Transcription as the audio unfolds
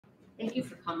Thank you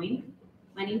for coming.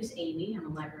 My name is Amy. I'm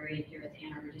a librarian here at the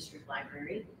Ann Arbor District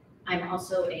Library. I'm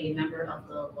also a member of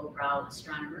the lowbrow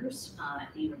astronomers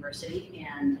at the university,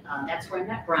 and that's where I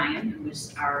met Brian, who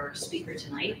is our speaker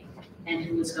tonight, and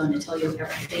who is going to tell you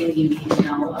everything you need to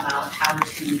know about how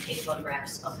to take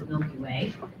photographs of the Milky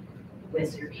Way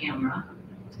with your camera.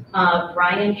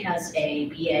 Brian has a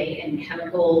BA in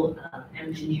chemical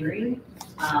engineering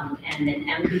and an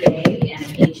MBA and a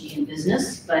PhD in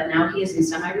business, but now he is in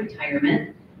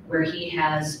semi-retirement, where he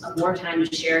has more time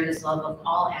to share his love of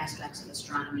all aspects of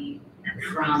astronomy,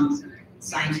 from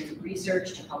scientific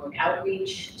research to public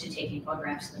outreach to taking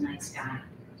photographs of the night sky.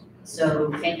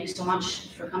 So thank you so much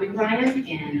for coming, Brian,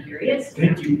 and here he is.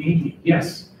 Thank you, Amy.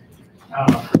 Yes.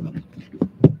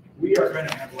 We are going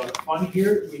to have a lot of fun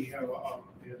here. We have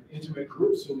an intimate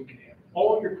group, so we can have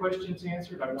all your questions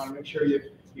answered. I want to make sure you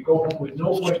go home with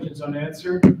no questions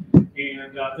unanswered.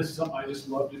 And this is something I just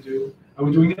love to do. I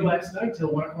was doing it last night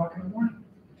till 1 o'clock in the morning,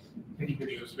 taking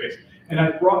pictures of space. And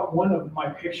I brought one of my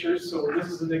pictures, so this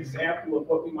is an example of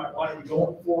what we might want to be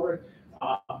going for.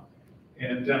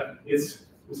 It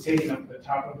was taken up at the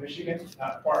top of Michigan,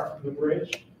 not far from the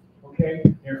bridge, okay,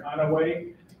 near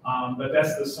Onaway. But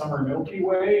that's the summer Milky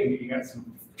Way, and you got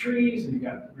some trees, and you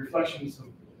got reflections of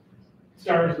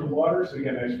stars in the water, so you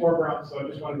got a nice foreground. So I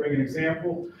just want to bring an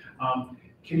example.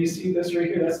 Can you see this right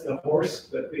here? That's the horse.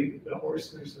 The horse.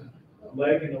 There's a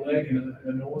leg and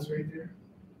a nose right there.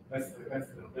 That's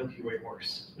the Milky Way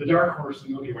horse. The dark horse, the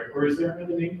Milky Way. Or is there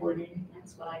another name for it?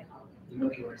 That's what I call it. The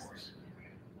Milky Way horse.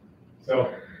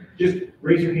 So just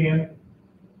raise your hand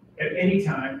at any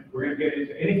time. We're going to get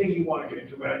into anything you want to get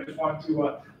into, but I just want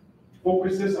to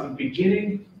focus this on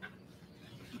beginning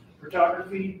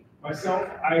photography. Myself,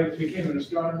 I became an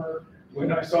astronomer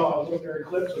when I saw a lunar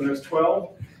eclipse when I was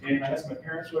 12, and I asked my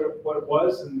parents what it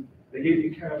was, and they gave me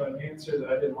kind of an answer that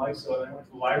I didn't like, so I went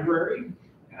to the library, and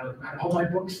I got all my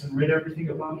books and read everything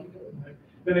about it.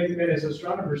 Then as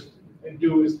astronomers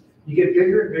do is you get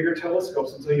bigger and bigger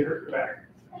telescopes until you hurt your back.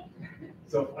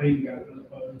 So I got an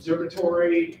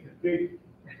observatory, a big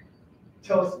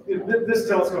telescope. This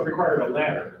telescope required a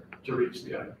ladder to reach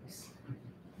the items.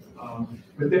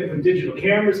 But then when digital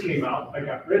cameras came out, I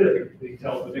got rid of the big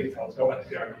telescope. I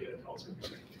started getting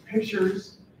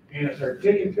pictures, and I started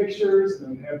taking pictures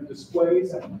and have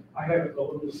displays. I have a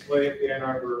little display at the Ann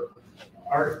Arbor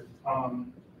Art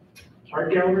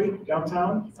Gallery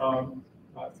downtown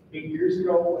about 8 years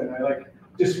ago, and I like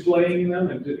displaying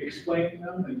them and explaining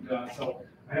them, and so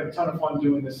I have a ton of fun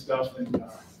doing this stuff, and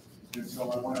so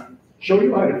I want to show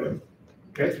you how to do it.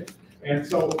 Okay, and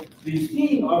so the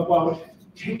theme about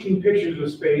taking pictures of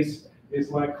space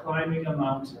is like climbing a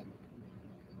mountain.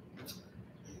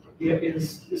 It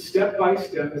is step by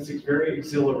step. It's very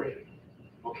exhilarating,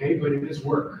 okay, but it is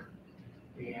work,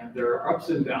 and there are ups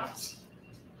and downs,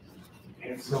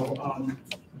 and so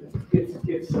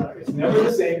it's never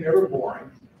the same, never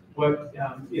boring. But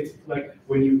it's like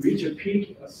when you reach a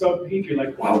peak, a sub-peak, you're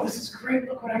like, wow, this is great,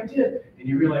 look what I did. And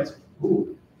you realize,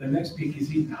 ooh, the next peak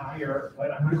is even higher,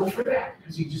 but I'm gonna go for that,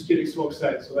 because you just getting so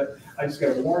excited. So that I just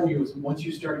gotta warn you, is once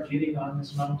you start getting on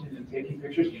this mountain and taking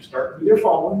pictures, you start with your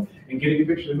phone and getting a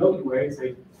picture of the Milky Way and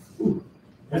say, ooh,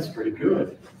 that's pretty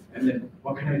good. And then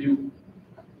what can I do?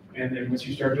 And then once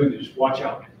you start doing it, just watch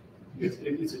out. It's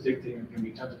addicting and can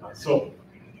be tons of fun. So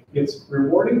it's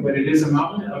rewarding, but it is a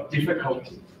mountain of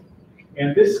difficulty.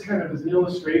 And this kind of is an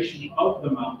illustration of the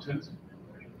mountains.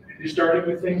 You're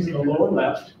starting with things in the lower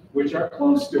left, which are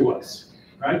close to us,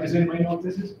 right? Does anybody know what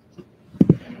this is?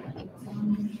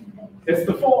 It's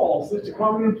the falls, it's the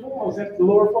Aquaman Falls, that's the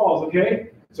lower falls,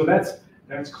 okay? So that's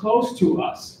close to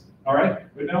us, all right?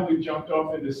 But now we've jumped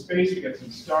off into space, we got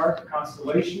some star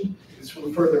constellation, it's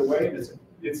further away,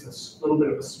 it's a little bit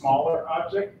of a smaller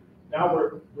object. Now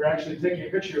we're actually taking a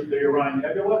picture of the Orion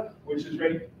Nebula, which is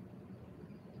right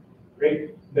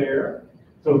there.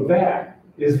 So that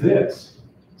is this.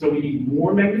 So we need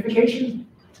more magnification,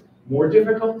 more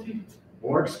difficulty,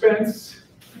 more expense,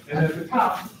 and at the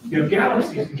top, you have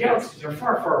galaxies, and galaxies are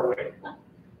far, far away,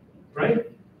 right?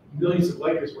 Millions of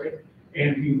light years away.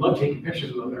 And we love taking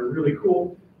pictures of them. They're really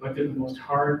cool, but they're the most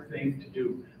hard thing to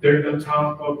do. They're the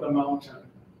top of the mountain,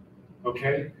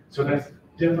 okay? So that's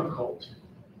difficult,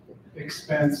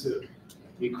 expensive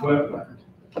equipment,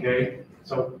 okay?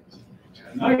 So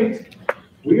tonight,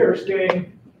 we are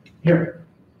staying here,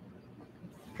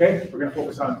 okay? We're gonna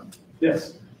focus on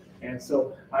this. And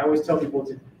so I always tell people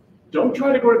to don't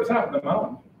try to go to the top of the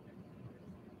mountain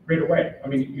right away. I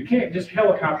mean, you can't just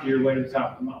helicopter your way to the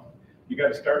top of the mountain. You got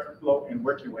to start low and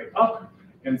work your way up.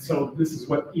 And so this is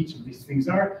what each of these things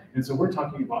are. And so we're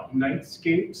talking about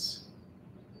nightscapes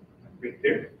right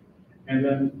there. And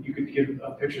then you could get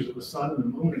pictures of the sun and the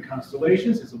moon and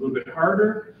constellations. It's a little bit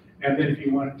harder. And then if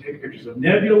you want to take pictures of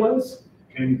nebulas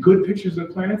and good pictures of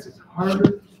planets, it's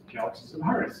harder. Galaxies are the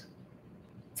hardest.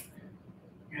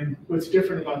 And what's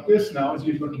different about this now is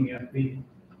you're looking at the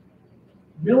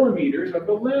millimeters of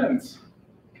the lens.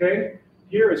 Okay?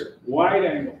 Here is wide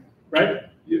angle, right?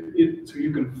 So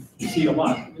you can see a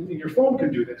lot. Your phone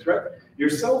can do this, right? Your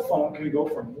cell phone can go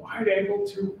from wide angle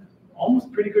to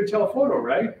almost pretty good telephoto,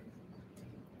 right?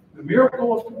 The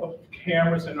miracle of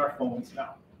cameras in our phones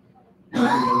now. We do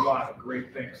a lot of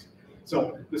great things.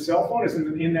 So the cell phone is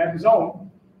in that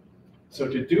zone. So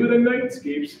to do the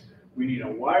nightscapes, we need a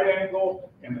wide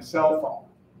angle and a cell phone.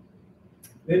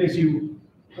 Then as you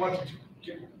want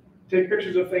to take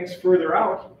pictures of things further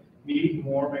out, you need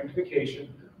more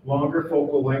magnification, longer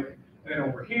focal length. And then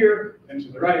over here and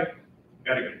to the right, you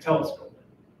got to get a telescope.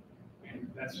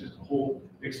 And that's just a whole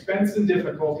expense and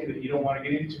difficulty that you don't want to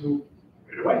get into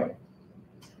right away.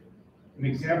 An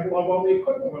example of all the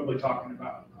equipment we'll be talking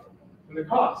about and the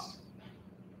cost.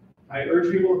 I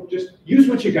urge people to just use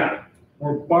what you got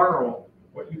or borrow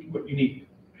what you need.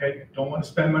 Okay, don't want to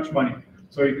spend much money.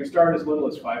 So you can start as little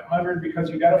as $500 because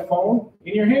you got a phone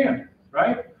in your hand,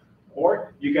 right?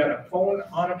 Or you got a phone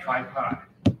on a tripod.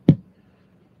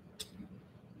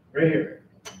 Right here.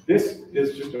 This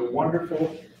is just a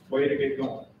wonderful way to get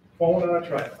going. Phone on a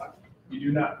tripod. You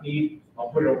do not need, I'll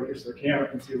put it over here so the camera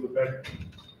can see a little better.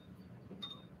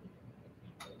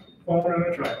 Phone on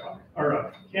a tripod, or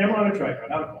a camera on a tripod,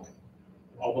 not a phone.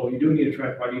 Although you do need a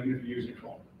tripod even if you use your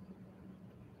phone.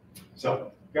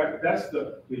 So that's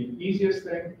the easiest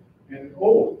thing. And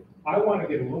I want to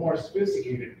get a little more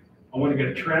sophisticated. I want to get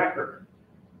a tracker.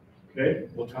 Okay,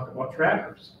 we'll talk about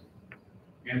trackers.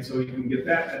 And so you can get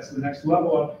that. That's the next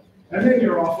level up. And then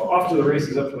you're off to the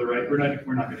races up to the right. We're not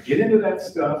going to get into that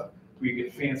stuff. We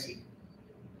get fancy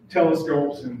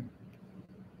telescopes and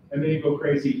then you go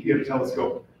crazy. You get a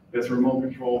telescope that's remote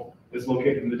control that's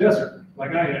located in the desert,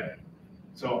 like I had.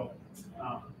 So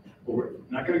we're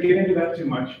not going to get into that too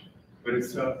much, but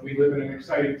it's we live in an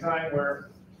exciting time where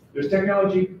there's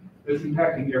technology that's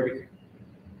impacting everything.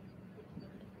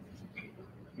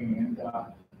 And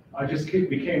I just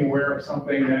became aware of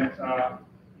something that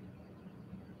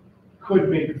could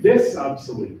make this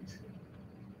obsolete.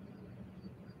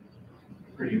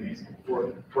 Pretty amazing for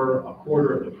a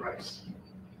quarter of the price.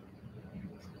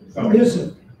 So What is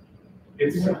it?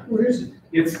 What is it?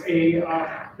 It's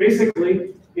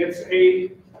basically it's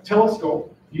a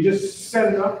telescope. You just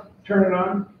set it up, turn it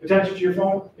on, attach it to your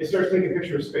phone. It starts taking a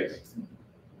picture of space.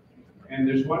 And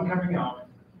there's one coming out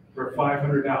for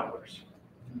 $500.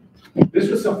 This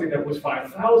was something that was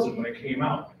 $5,000 when it came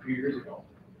out a few years ago.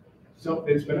 So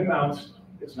it's been announced.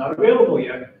 It's not available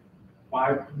yet.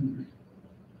 $500.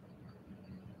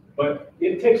 But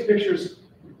it takes pictures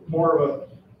more of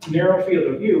a narrow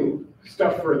field of view,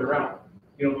 stuff further out.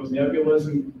 You know, those nebulas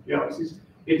and galaxies.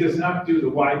 It does not do the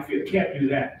wide field. It can't do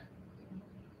that.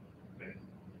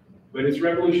 But it's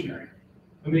revolutionary.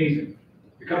 Amazing.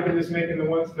 The company that's making the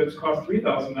ones that's cost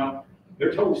 $3,000 now,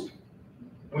 they're toast.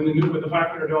 When the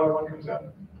 $500 one comes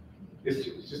out, it's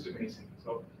just amazing.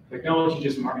 So technology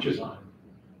just marches on.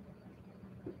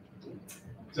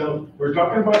 So we're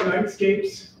talking about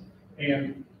nightscapes,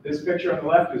 and this picture on the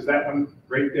left is that one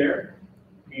right there.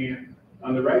 And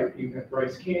on the right, you have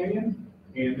Bryce Canyon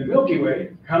and the Milky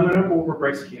Way coming up over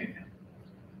Bryce Canyon.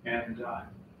 And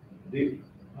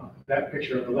that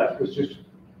picture on the left was just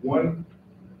one,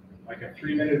 like a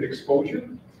 3-minute exposure.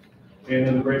 And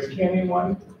in the Bryce Canyon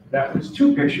one, that was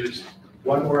 2 pictures.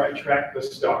 One where I tracked the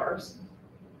stars,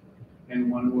 and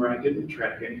one where I didn't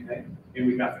track anything, and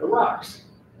we got the rocks.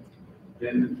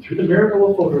 Then through the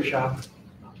miracle of Photoshop,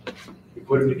 we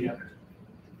put them together.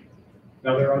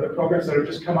 Now there are other programs that have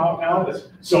just come out now. This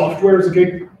software is a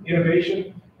big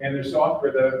innovation, and there's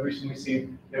software that I've recently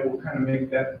seen that will kind of make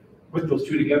that, put those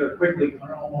two together quickly,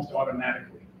 almost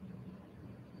automatically.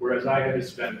 Whereas I had to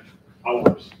spend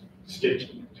hours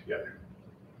stitching it together.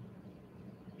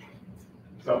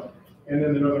 So, and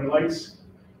then the Northern Lights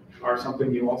are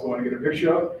something you also want to get a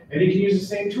picture of, and you can use the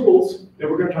same tools that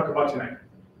we're going to talk about tonight.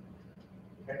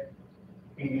 Okay,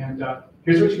 and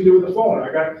here's what you can do with the phone.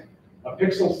 I got a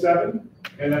Pixel 7,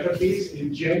 and I took these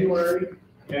in January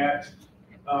at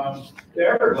the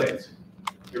Everglades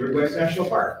National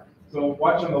Park. So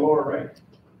watch on the lower right.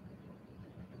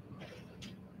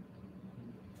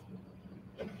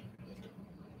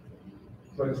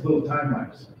 So it's a little time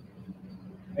lapse,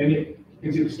 and you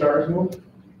can see the stars move.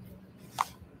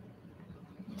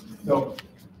 So,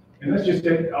 and that's just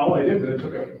it. All I did was I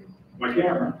took my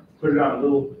camera, put it on a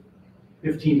little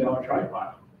 $15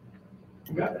 tripod.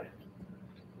 You got that.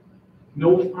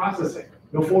 no processing,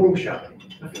 no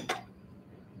photoshopping, nothing.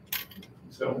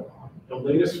 So the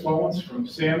latest phones from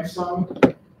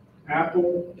Samsung,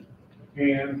 Apple,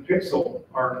 and Pixel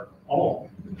are all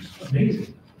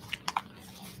amazing.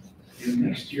 And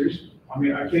next year's, I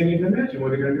mean, I can't even imagine what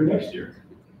they're gonna do next year.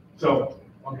 So,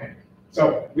 okay.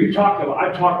 So we've talked a lot,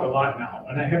 I've talked a lot now,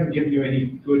 and I haven't given you any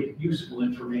good, useful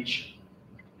information.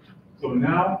 So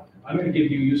now I'm gonna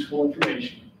give you useful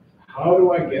information. How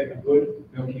do I get a good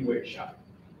Milky Way shot?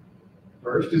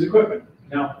 First is equipment.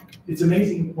 Now, it's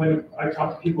amazing when I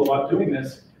talk to people about doing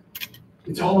this,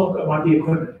 it's all about the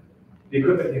equipment. The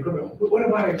equipment. What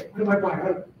do I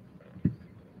buy?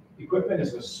 Equipment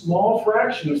is a small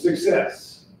fraction of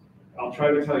success. I'll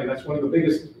try to tell you, that's one of the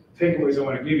biggest takeaways I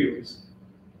want to give you is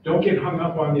don't get hung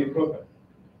up on the equipment.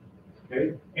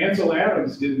 Okay? Ansel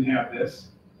Adams didn't have this.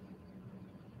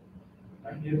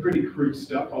 He had pretty crude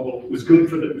stuff, although it was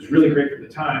good it was really great for the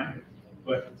time.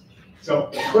 But so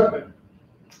equipment.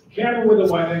 Camera with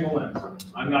a wide angle lens.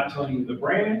 I'm not telling you the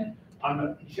brand. I'm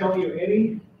not telling you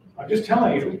any. I'm just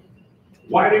telling you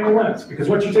wide angle lens, because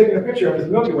what you're taking a picture of is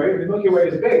the Milky Way. The Milky Way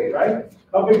is big, right?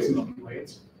 How big is the Milky Way?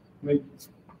 I mean,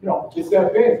 it's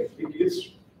that big.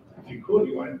 It's, if you could,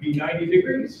 you want it to be 90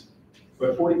 degrees,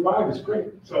 but 45 is great.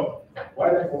 So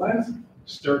wide angle lens,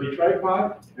 sturdy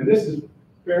tripod, and this is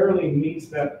barely meets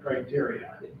that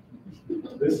criteria.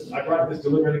 I brought this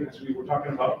deliberately because we were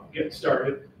talking about getting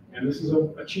started, and this is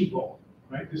a cheapo,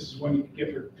 right? This is one you can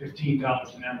get for $15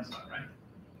 on Amazon,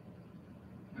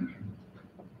 right?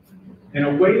 And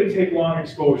a way to take long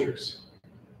exposures.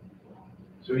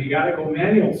 So you got to go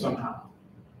manual somehow,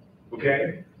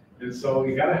 okay? And so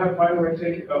you got to find a way to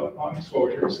take long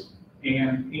exposures.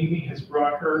 And Amy has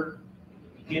brought her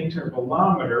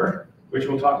intervalometer, which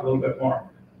we'll talk a little bit more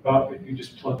about. If you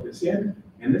just plug this in,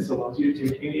 and this allows you to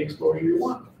take any exposure you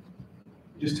want.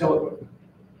 Just tell it what.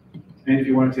 And if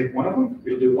you want to take one of them,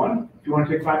 it'll do one. If you want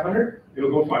to take 500,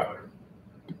 it'll go 500.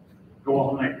 Go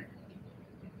all night.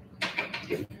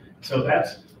 So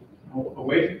that's a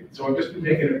way. So I'm just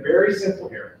making it very simple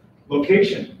here.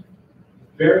 Location,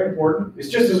 very important. It's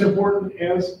just as important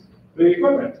as the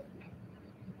equipment.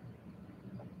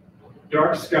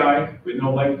 Dark sky with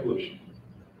no light pollution.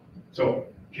 So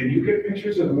can you get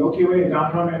pictures of the Milky Way in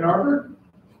downtown Ann Arbor?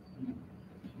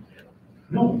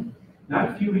 No,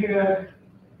 not if you had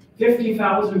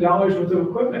 $50,000 worth of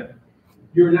equipment.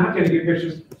 You're not going to get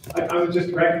pictures. I was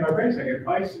just racking my brains thinking, if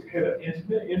I had an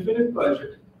infinite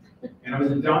budget and I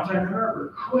was in downtown Ann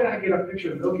Arbor, could I get a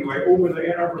picture of the Milky Way over the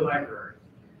Ann Arbor Library?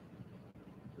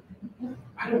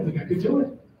 I don't think I could do it.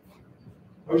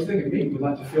 I was thinking maybe with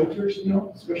lots of filters,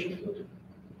 special filters.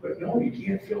 But no, you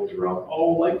can't filter out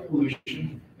all light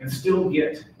pollution and still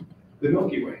get the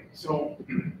Milky Way. So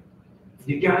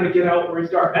you got to get out where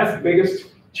it's dark. That's the biggest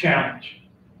challenge.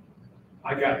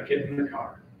 I got to get in the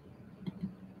car.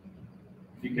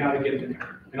 You got to get in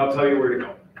there. And I'll tell you where to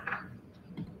go.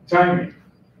 Timing.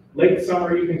 Late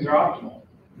summer evenings are optimal.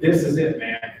 This is it,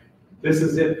 man. This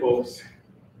is it, folks.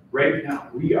 Right now,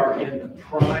 we are in the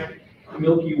prime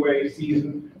Milky Way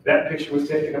season. That picture was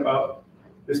taken about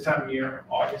this time of year,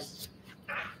 August.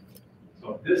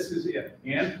 So this is it.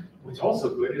 And what's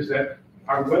also good is that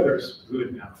our weather's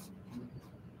good now.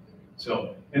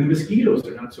 So, and the mosquitoes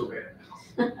are not so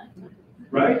bad.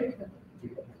 Right?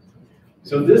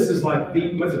 So this is like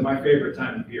this is my favorite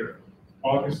time of year.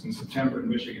 August and September in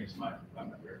Michigan is my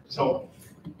favorite. So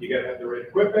you gotta have the right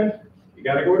equipment, you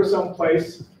gotta go to some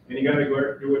place, and you gotta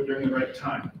go do it during the right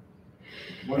time.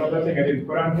 One other thing I didn't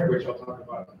put on here, which I'll talk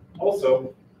about.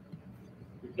 Also,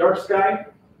 dark sky,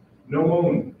 no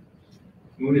moon.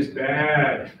 Moon is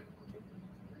bad.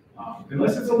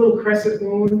 Unless it's a little crescent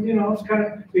moon, it's kind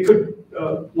of, it could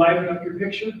liven up your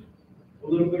picture, a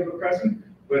little bit of a crescent,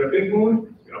 but a big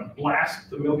moon, it's gonna blast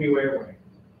the Milky Way away.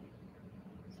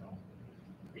 So,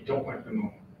 we don't like the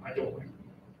moon. I don't like the moon.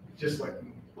 Just like the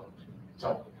moon.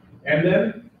 So, and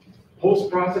then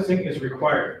post-processing is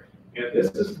required. And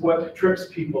this is what trips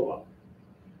people up.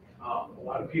 A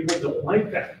lot of people don't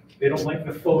like that. They don't like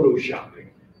the photoshopping.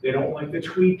 They don't like the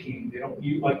tweaking. They don't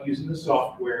like using the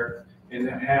software and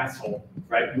that hassle,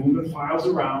 right? Moving files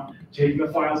around, taking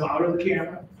the files out of the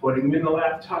camera, putting them in the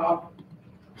laptop,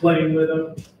 playing with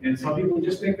them. And some people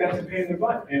just think that's a pain in the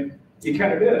butt, and it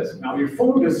kind of is. Now, your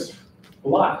phone is a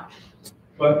lot,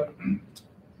 but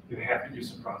you have to do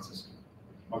some processing,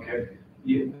 okay?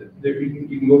 You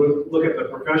can go to look at the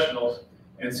professionals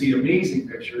and see amazing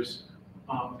pictures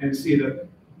and see that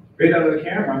right out of the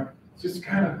camera, it's just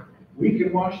kind of weak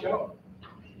and washed out.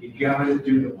 You got to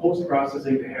do the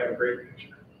post-processing to have a great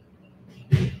picture.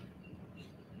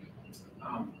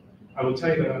 I will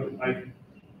tell you that I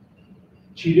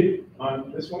cheated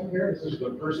on this one here. This is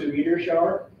the first meteor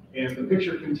shower, and the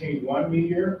picture contained one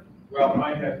meteor. Well,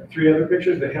 I had 3 other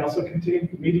pictures that also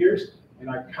contained meteors, and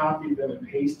I copied them and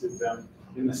pasted them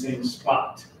in the same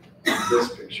spot in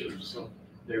this picture. So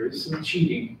there is some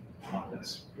cheating on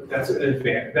this, but that's an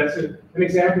advantage. That's an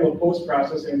example of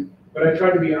post-processing, but I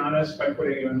tried to be honest by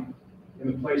putting them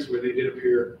in the place where they did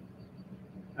appear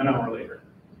an hour later.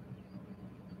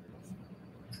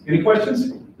 Any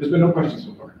questions? There's been no questions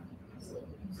so far.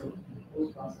 So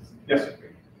post-processing. Yes.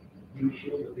 You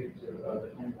show the picture of the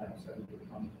time lapse that you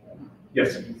from home.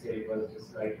 Yes. You say it was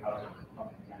just like how on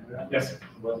the camera. Yes.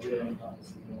 Was there any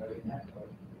processing in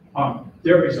that?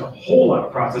 There is a whole lot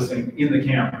of processing in the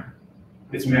camera.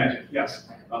 It's magic, yes.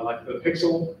 Like the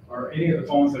Pixel or any of the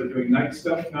phones that are doing night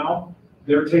stuff now,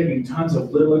 they're taking tons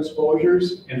of little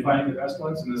exposures and finding the best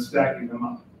ones and then stacking them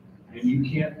up. And you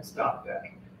can't stop that.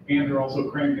 And they're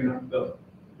also cranking up the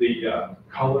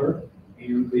color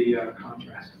and the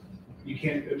contrast. You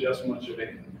can't adjust much of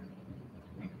anything.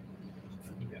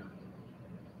 Yeah.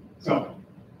 So,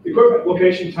 equipment,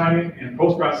 location, timing, and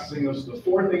post-processing, those are the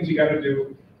 4 things you got to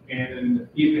do, and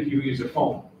even if you use a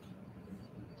phone.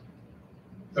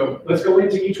 So let's go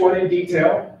into each one in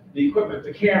detail. The equipment,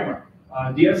 the camera,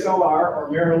 DSLR or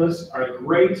mirrorless are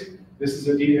great. This is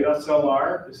a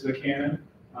DSLR. This is a Canon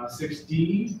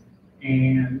 6D,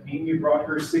 and Amy brought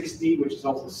her 6D, which is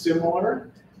also similar.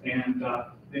 And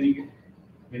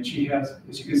then she has,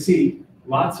 as you can see,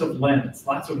 lots of lens,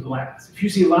 lots of glass. If you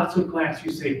see lots of glass,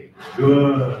 you say,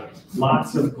 good,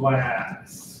 lots of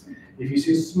glass. If you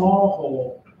see a small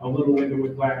hole, a little window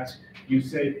with glass, you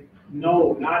say,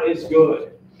 no, not as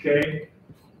good, okay?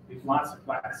 It's lots of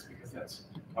glass, because that's,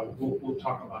 we'll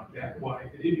talk about that, why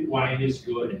it is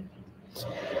good.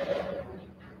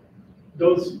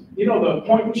 Those, the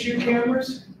point and shoot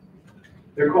cameras,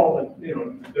 they're called,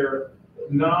 they're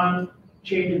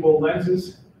non-changeable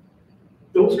lenses.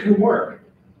 Those can work,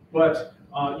 but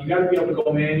you got to be able to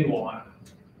go manual on them.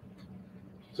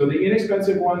 So the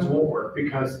inexpensive ones won't work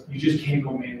because you just can't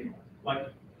go manual. Like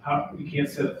you can't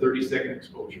set a 30-second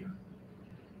exposure,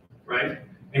 right?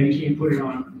 And you can't put it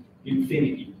on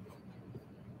infinity.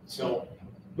 So,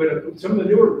 but some of the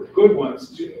newer good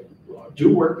ones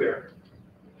do work there.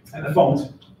 And the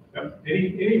phones,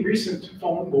 any recent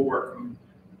phone will work.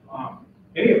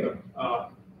 Any of them,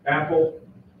 Apple,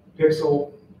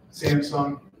 Pixel,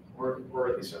 Samsung, or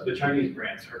the Chinese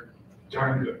brands are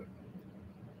darn good.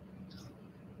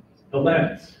 The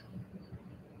lens,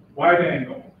 wide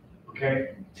angle,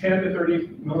 okay, 10 to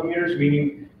 30 millimeters,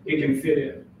 meaning it can fit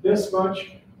in this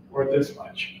much or this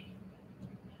much.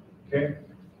 Okay,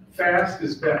 fast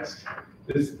is best.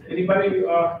 Does anybody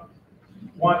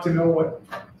want to know what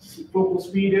focal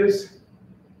speed is?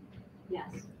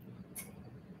 Yes.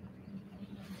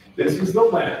 This is the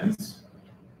lens.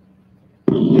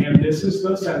 And this is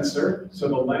the sensor. So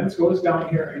the lens goes down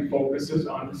here and focuses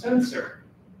on the sensor.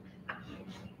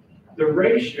 The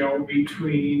ratio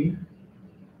between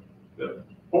the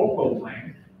focal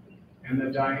length and the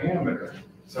diameter.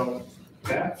 So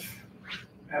that's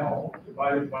L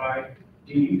divided by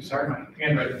D, sorry, my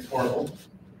handwriting is horrible,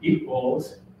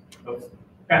 equals the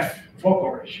F,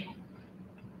 focal ratio.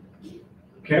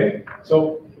 Okay,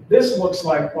 so this looks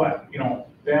like what?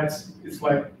 It's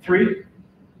like 3.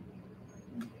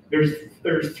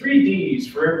 There's 3 Ds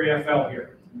for every FL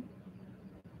here.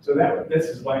 So this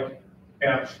is like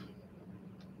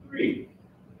F3.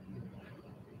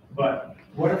 But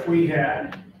what if we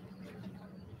had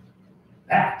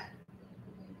that?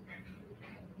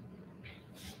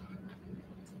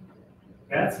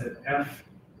 That's an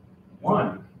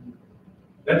F1.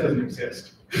 That doesn't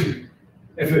exist.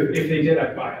 If they did,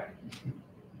 I'd buy it.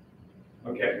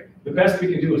 Okay, the best we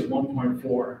can do is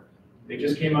 1.4. They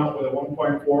just came out with a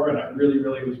 1.4, and I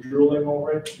really was drooling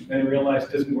over it, and then realized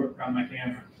it doesn't work on my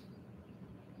camera.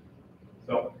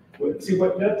 So, see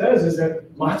what that does is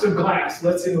that lots of glass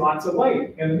lets in lots of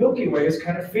light, and the Milky Way is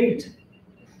kind of faint.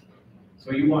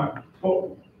 So you want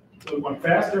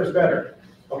faster is better.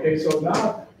 Okay, so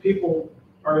now people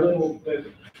are a little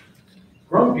bit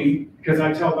grumpy because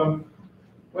I tell them,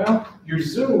 well, your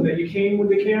zoom that you came with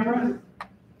the camera,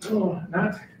 oh,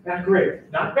 not great,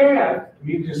 not bad. I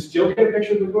mean, you can still get a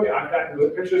picture of the Milky Way. I've gotten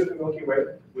good pictures of the Milky Way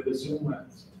with a zoom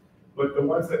lens. But the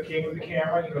ones that came with the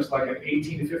camera, it's like an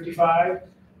 18 to 55,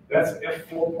 that's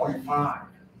f4.5.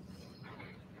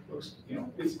 Looks,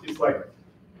 it's like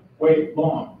way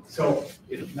long. So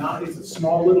it's a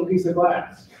small little piece of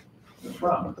glass in the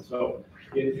front. So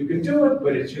you can do it,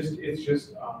 but it's just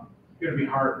going to be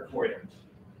harder for you.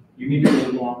 You need a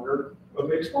little longer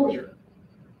of exposure.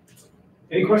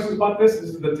 Any questions about this?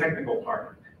 This is the technical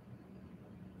part.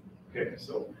 Okay,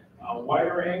 so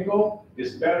wider angle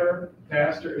is better,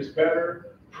 faster is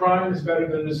better, prime is better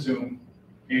than the zoom.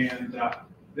 And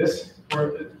this,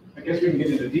 I guess we can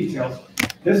get into details.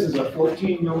 This is a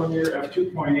 14 millimeter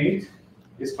f2.8.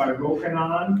 It's by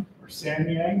Rokinon or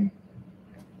Samyang.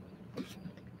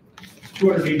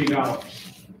 $280.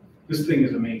 This thing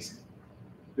is amazing.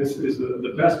 This is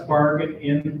the best bargain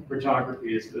in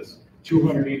photography is this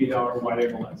 $280 wide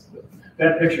angle lens.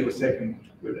 That picture was taken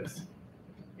with this.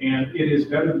 And it is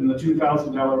better than the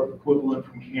 $2,000 equivalent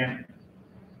from Canon.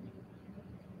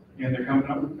 And they're coming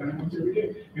up with better ones every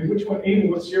day. And which one, Amy,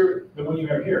 what's the one you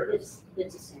have here? It's the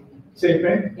same. Same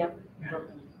thing? Yep. Yeah.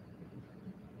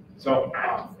 So,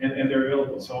 and they're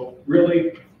available. So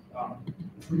really,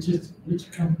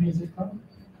 Which company is it from?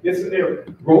 it's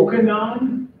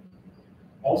Rokinon,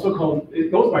 also called,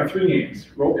 it goes by 3 names,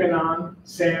 Rokinon,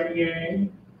 Samyang,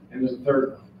 and there's a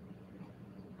third one.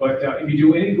 But if you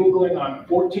do any Googling on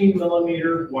 14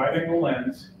 millimeter wide angle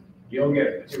lens, you'll get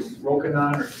it to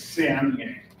Rokinon or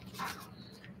Samyang.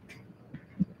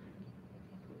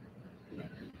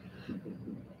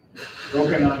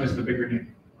 Rokinon is the bigger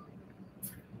name.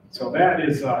 So that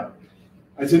is,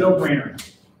 it's a no-brainer.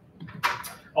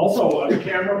 Also, the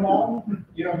camera mall,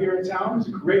 here in town is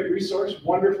a great resource,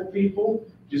 wonderful people.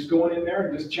 Just going in there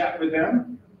and just chat with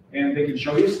them, and they can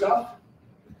show you stuff.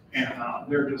 And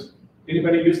they're just,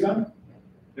 anybody use them?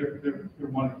 They're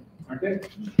wonderful, aren't they?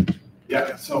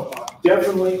 Yeah, so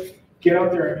definitely get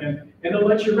out there and they'll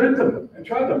let you rent them and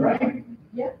try them, right?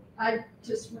 Yeah, I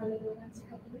just rented a lens a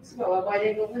couple weeks ago, a wide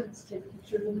angle lens, take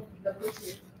pictures of the first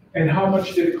year. And how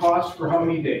much did it cost for how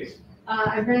many days?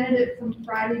 I rented it from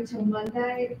Friday till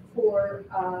Monday for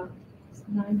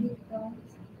 $90.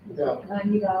 Yeah.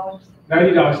 $90.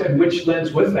 $90, and which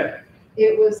lens was that?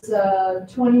 It was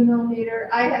 20 millimeter.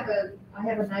 I have a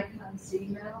Nikon C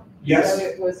now. Yes. So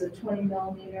it was a 20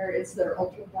 millimeter. It's their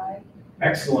ultra wide.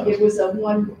 Excellent. It was a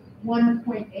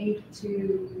 1.8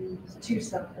 to 2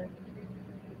 something.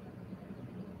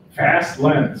 Fast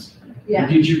lens. Yeah.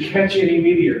 Did you catch any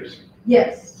meteors?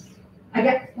 Yes. I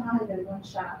got 5 in one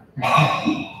shot. That's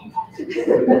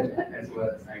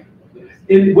what I'm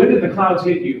saying. When did the clouds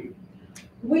hit you?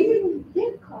 We didn't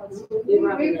get close. We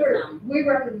were up in the town. We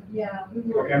were up in, yeah, we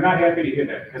were. Okay, I'm not happy to hear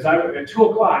that, because at 2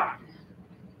 o'clock,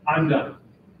 I'm done.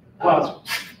 Clouds.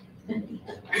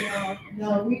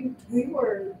 No, we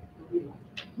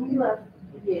left,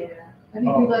 yeah, I think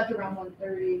Oh. we left around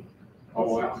 1:30.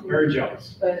 Oh, wow, very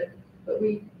jealous. But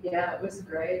yeah, it was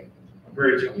great.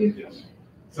 Very jealous, yes.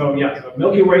 So, yeah, so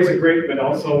Milky Ways are great, but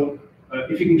also,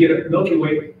 if you can get a Milky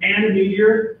Way and a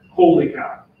meteor, holy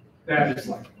cow, that is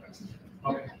like the best.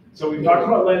 Okay, so we've talked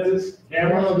about lenses, One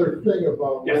cameras. other thing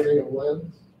about Yes. renting a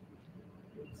lens,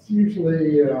 it's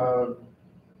usually, the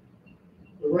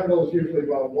rental is usually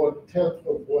about 1/10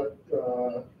 of what,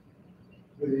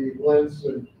 the lens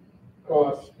would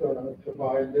cost, to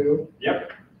buy new.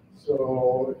 Yep.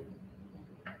 So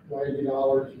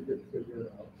 $90 you could figure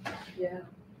it out. Yeah.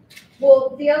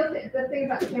 Well, the thing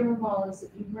about camera mall is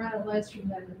if you rent a lens from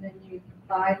them and then you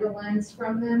buy the lens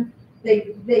from them,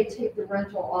 they take the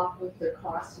rental off of the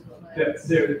cost of the lens.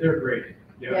 They're great,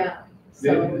 yeah.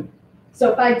 Yeah,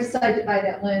 so if I decide to buy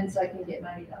that lens, I can get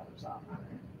 $90 off on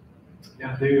it.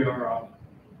 Yeah, they are,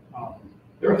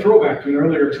 they're a throwback to an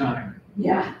earlier time.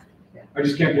 Yeah. I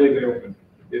just can't believe they opened.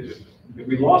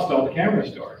 We lost all the camera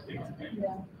stores, Yeah.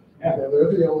 Yeah,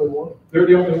 they're the only one. They're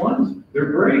the only ones.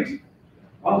 They're great.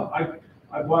 Oh,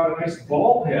 I bought a nice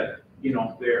ball head,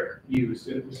 they're used.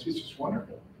 It's just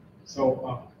wonderful.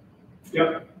 So,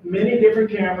 yeah, many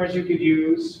different cameras you could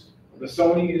use. The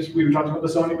Sony we were talking about the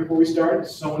Sony before we started.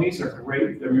 Sonys are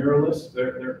great. They're mirrorless.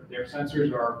 Their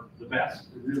sensors are the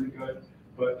best. They're really good.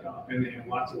 But, and they have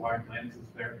lots of wide lenses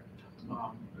there.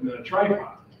 And then a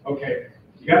tripod. Okay,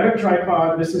 you gotta have a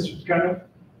tripod. This is kind of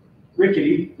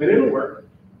rickety, but it'll work.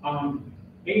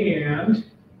 And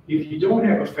if you don't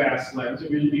have a fast lens,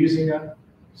 if you're using a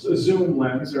zoom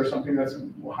lens or something that's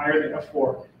higher than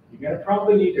f4, you're gonna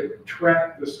probably need to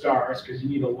track the stars because you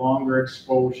need a longer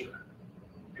exposure.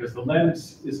 Because the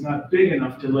lens is not big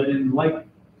enough to let in light,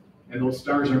 and those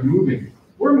stars are moving.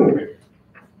 We're moving.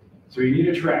 So you need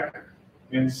a tracker.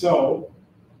 And so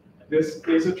this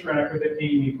is a tracker that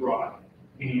Amy brought.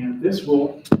 And this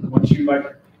will, once you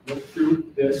look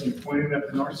through this and point it at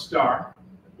the North Star,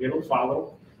 it'll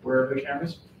follow wherever the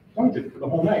camera's pointed for the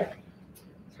whole night.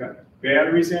 It's got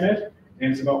batteries in it,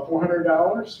 and it's about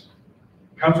 $400.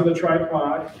 Comes with a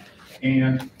tripod,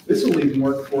 and this will even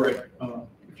work for it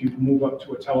if you move up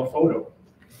to a telephoto.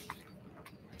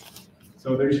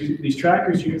 So there's these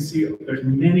trackers you can see, there's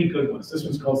many good ones. This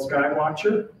one's called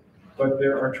Skywatcher. but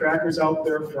there are trackers out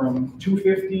there from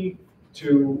 $250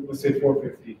 to, let's say,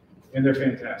 $450, and they're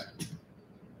fantastic.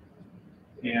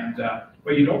 And,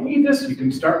 but you don't need this, you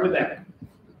can start with that.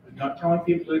 I'm not telling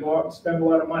people to go out and spend a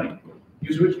lot of money.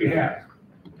 Use what you have,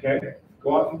 okay?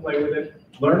 Go out and play with it,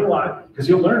 learn a lot, because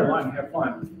you'll learn a lot and have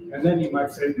fun. And then you might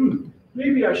say,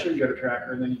 maybe I should get a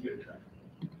tracker, and then you get a tracker.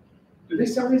 Do they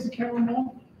sell these at Camera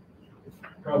Mall?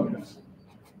 Probably not.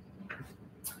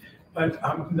 But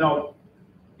now,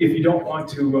 if you don't want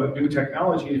to do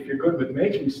technology, if you're good with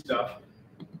making stuff,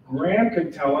 Graham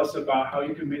could tell us about how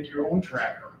you can make your own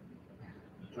tracker.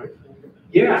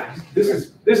 Yeah,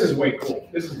 this is way cool.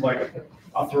 This is like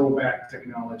a throwback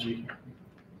technology.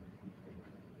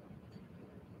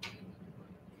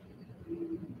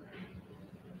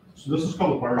 So this is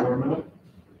called a bar door mount.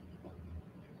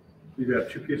 You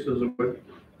got two pieces of wood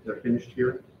that are hinged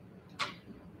here.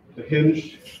 The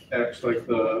hinge acts like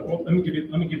the. Well, let me give you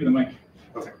the mic.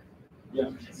 Okay. Yeah.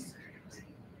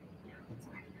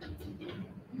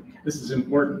 This is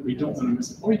important. We don't want to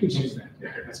miss it. Or you can choose that.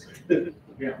 Yeah, that's good.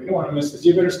 Yeah, we don't want to miss this.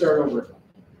 You better start over.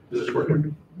 Is this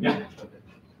working? Yeah.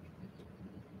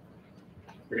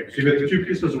 Okay, so you got the two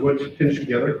pieces of wood hinged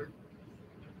together.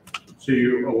 So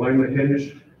you align the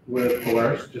hinge with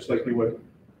Polaris, just like you would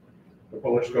the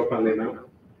polar scope on the mount.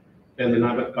 And the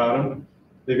knob at the bottom,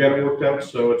 they've got it worked out,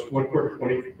 so it's 1/4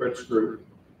 20 thread screw.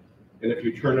 And if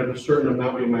you turn it a certain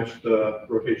amount, you'll match the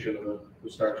rotation of the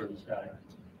stars in the sky.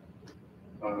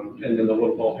 And then the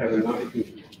little ball head mount, you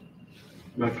can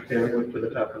mount your camera with to the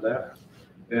top of that.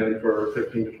 And for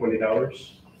 $15 to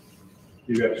 $20,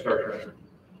 you got a star tracker.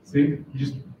 See, you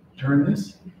just turn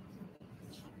this.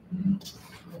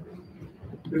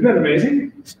 Isn't that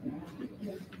amazing?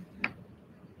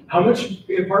 How much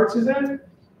in parts is that?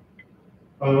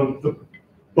 The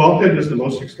ball head is the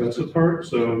most expensive part,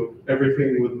 so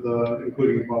everything with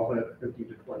including the ball head, $15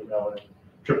 to $20.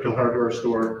 Trip to the hardware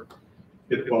store,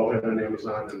 get the ball head on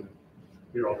Amazon, and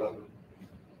you're all done.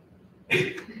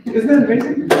 Isn't that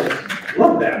amazing?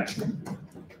 Love that.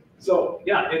 So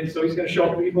yeah, and so he's going to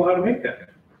show people how to make that.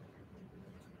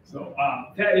 So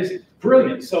that is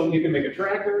brilliant. So you can make a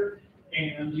tracker,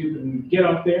 and you can get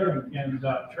out there and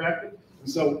track it. And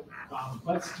so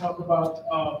let's talk about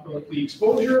the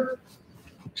exposure.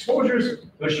 Exposures,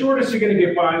 the shortest you're going to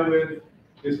get by with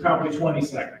is probably 20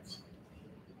 seconds.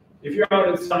 If you're out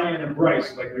at Zion and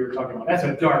Bryce, like we were talking about, that's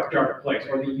a dark, dark place,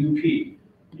 or the UP,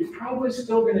 you're probably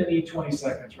still going to need 20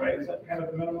 seconds, right? Is that kind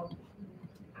of the minimum?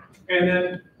 And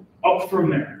then up from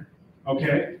there,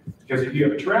 okay? Because if you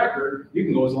have a tracker, you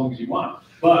can go as long as you want,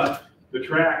 but the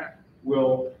track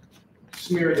will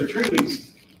smear the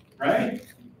trees, right?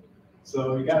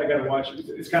 So you gotta watch it.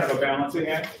 It's kind of a balancing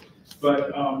act,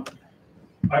 but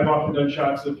I've often done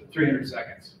shots of 300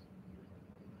 seconds.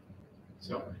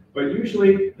 So, but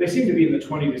usually they seem to be in the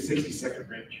 20 to 60 second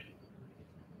range.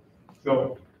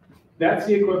 So that's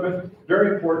the equipment,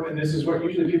 very important, and this is what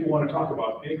usually people want to talk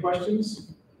about. Any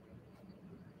questions?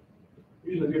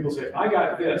 Usually people say, I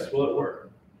got this, will it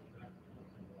work?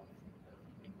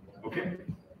 Okay.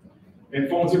 And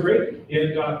phones are great.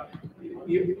 And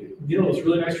you know, those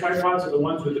really nice tripods are the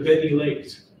ones with the bendy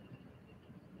legs.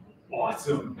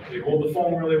 Awesome. They hold the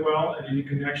phone really well, and then you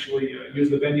can actually use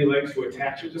the bendy legs to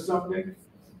attach it to something.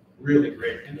 Really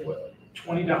great. And what,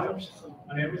 $20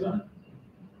 on Amazon?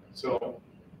 So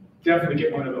definitely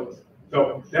get one of those.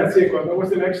 So that's the equipment.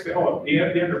 What's the next thing? Oh, the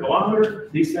intervalometer.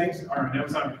 These things are on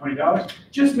Amazon for $20.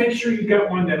 Just make sure you got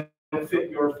one that will fit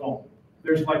your phone.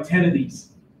 There's like 10 of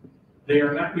these. They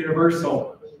are not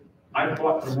universal. I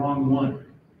bought the wrong one.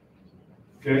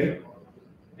 Okay?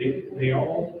 They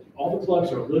all the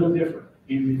plugs are a little different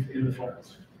in the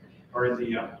phones or in the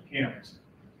cameras.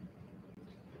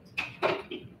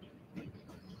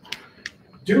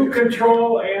 Dew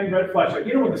control and red flashlight.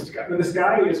 You know when the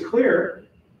sky is clear,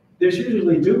 there's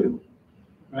usually dew,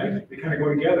 right? They kind of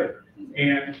go together.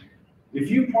 And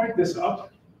if you point this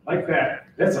up like that,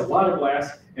 that's a lot of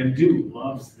glass, and dew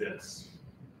loves this.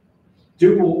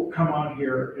 Dew will come on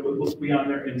here, it will be on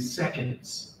there in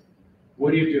seconds.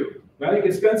 What do? Well, you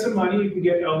can spend some money, you can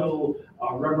get a little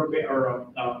rubber band or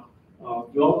a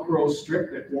Velcro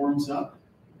strip that warms up,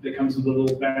 that comes with a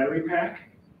little battery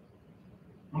pack.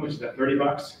 How much is that, 30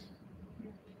 bucks?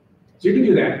 So you can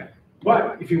do that,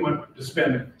 but if you want to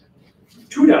spend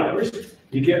 $2,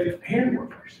 you get hand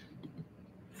warmers,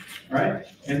 right?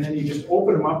 And then you just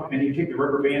open them up and you take the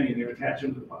rubber band and you attach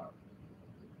them to the bottom.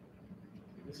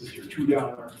 This is your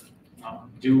 $2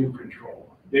 dew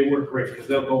control. They work great because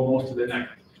they'll go most of the night.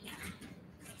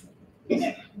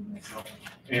 So,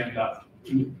 and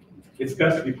it's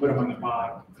best if you put them on the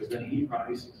bottom because then heat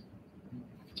rises.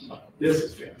 This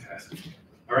is fantastic.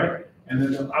 All right, And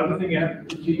then the other thing you have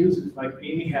to use is like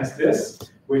Amy has this,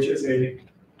 which is a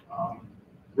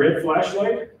red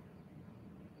flashlight.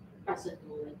 Press it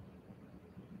a little.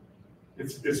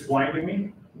 It's blinding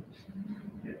me.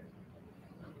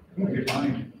 I'm gonna get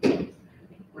mine.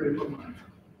 Where did I put mine?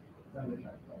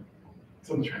 It's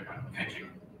on the tripod. Thank you.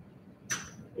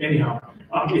 Anyhow,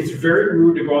 it's very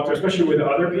rude to go out there, especially with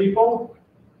other people,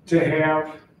 to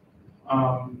have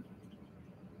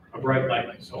a bright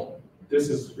light. So this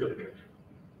is really good.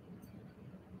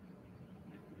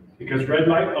 Because red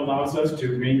light allows us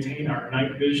to maintain our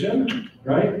night vision,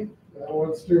 right? That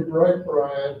one's too bright,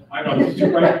 Brian. I know, it's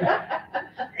too bright.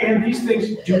 And these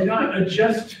things do not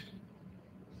adjust.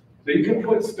 So you can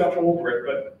put stuff over it,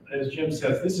 but as Jim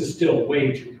says, this is still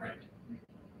way too bright.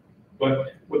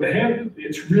 But with the head,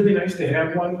 it's really nice to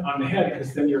have one on the head,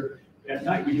 because then at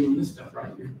night you're doing this stuff,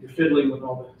 right? You're fiddling with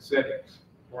all the settings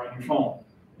or on your phone.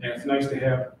 And it's nice to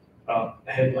have a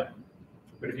headlamp.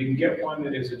 But if you can get one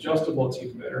that is adjustable, it's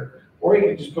even better. Or you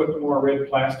can just put more red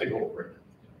plastic over it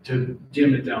to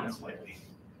dim it down slightly.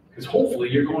 Because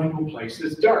hopefully you're going to a place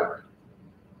that's dark.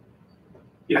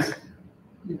 Yes?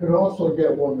 You can also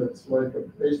get one that's like a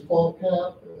baseball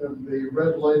cap, and the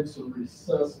red lights are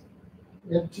recessed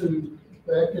back into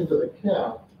the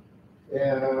cap.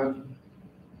 And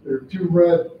there are two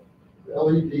red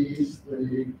LEDs.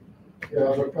 They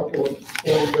have a couple of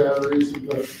phone batteries and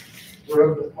the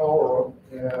rev to power them.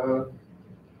 And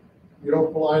you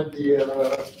don't blind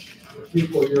the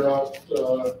people you're out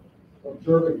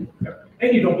observing.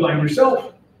 And you don't blind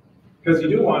yourself, because you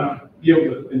do want to be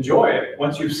able to enjoy it.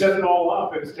 Once you've set it all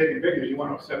up and it's taking pictures, you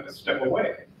want to step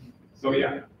away. So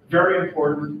yeah, very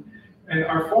important. And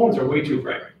our phones are way too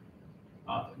bright.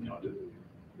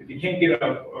 If you can't get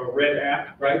a red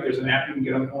app, right? There's an app you can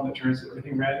get on the phone that turns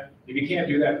everything red. If you can't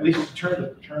do that, at least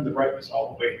turn the brightness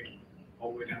all the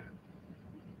way down.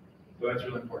 So that's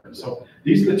really important. So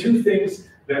these are the two things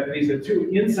these are two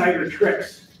insider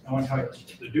tricks. I want to tell you,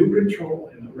 the dew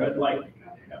control and the red light, you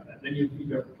got to have that. Then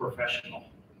you're a professional.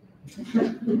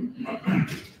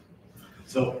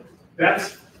 So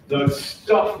that's the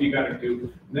stuff you got to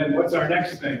do. And then what's our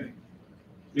next thing?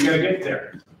 You got to get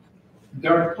there.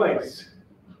 Dark place.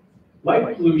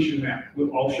 Light pollution map.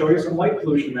 I'll show you some light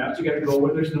pollution maps. You got to go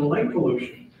where there's no light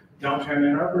pollution. Downtown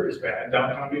Ann Arbor is bad.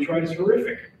 Downtown Detroit is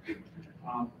horrific.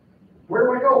 Where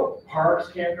do I go? Parks,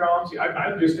 campgrounds.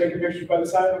 I'm just taking pictures by the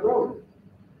side of the road.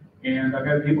 And I've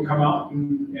had people come out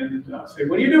and say,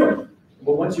 what are you doing?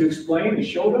 Well, once you explain and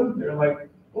show them, they're like,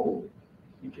 oh,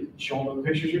 you can show them the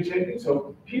pictures you're taking.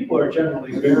 So people are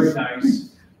generally very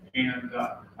nice. And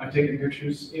I've taken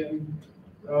pictures in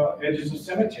edges of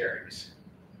cemeteries.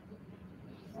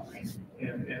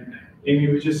 And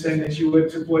Amy was just saying that she went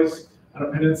to a place on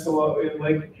a peninsula in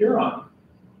Lake Huron.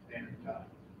 And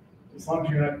as long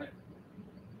as you're not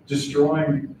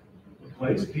destroying the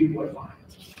place, people are fine.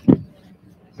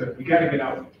 So you got to get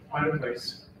out, find a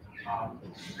place.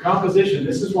 Composition,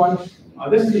 this is one.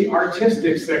 This is the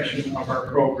artistic section of our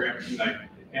program tonight.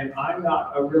 And I'm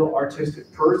not a real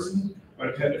artistic person, but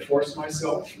I've had to force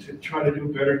myself to try to do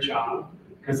a better job.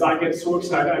 Because I get so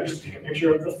excited, I just take a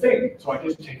picture of the thing. So I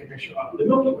just take a picture of the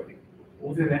Milky Way.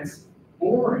 Well, then that's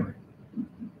boring.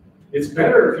 It's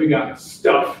better if you got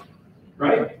stuff,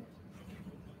 right?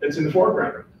 That's in the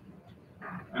foreground.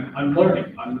 I'm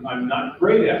learning. I'm not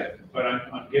great at it, but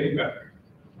I'm getting better.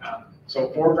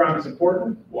 So foreground is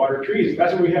important. Water, trees.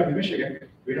 That's what we have in Michigan.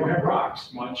 We don't have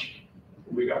rocks much.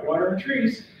 We got water and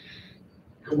trees.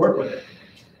 You can work with it.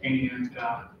 And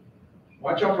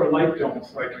watch out for light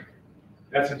domes. Like,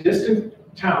 that's a distant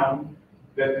town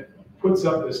that puts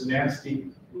up this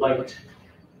nasty light.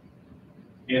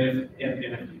 And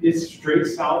if it's straight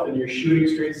south and you're shooting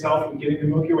straight south and getting the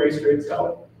Milky Way straight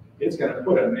south, it's going to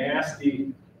put a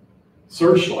nasty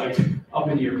searchlight up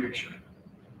into your picture.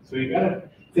 So you got to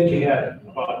think ahead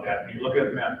about that when you look at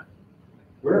the map.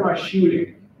 Where am I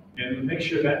shooting? And make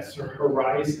sure that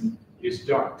horizon is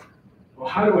dark. Well,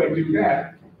 how do I do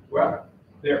that? Well,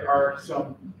 there are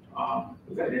some,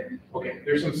 is that it? Okay,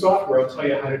 there's some software that'll tell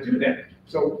you how to do that.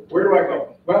 So where do I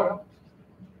go? Well,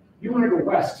 you want to go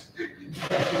west.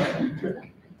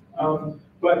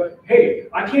 But hey,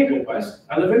 I can't go west.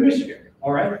 I live in Michigan.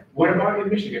 All right. What about in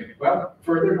Michigan? Well,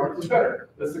 further north is better.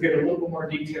 Let's get a little bit more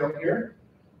detail here.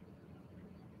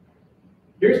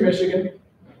 Here's Michigan.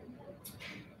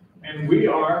 And we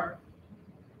are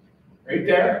right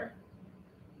there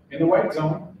in the white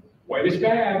zone. White is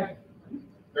bad,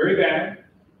 very bad.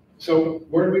 So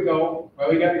where do we go?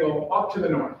 Well, we got to go up to the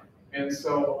north. And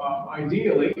so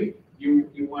ideally,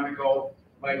 you want to go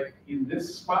like in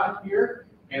this spot here,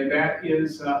 and that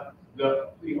is the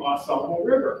Osamo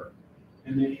River.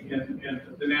 And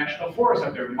the national forest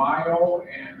up there, Mayo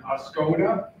and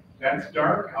Oscoda, that's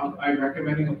dark. I'm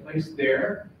recommending a place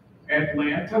there.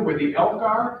 Atlanta, where the elk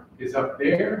are, is up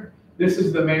there. This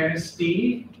is the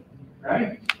Manistee,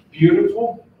 right?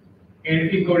 Beautiful. And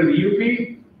if you go to the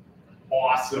UP,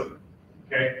 awesome.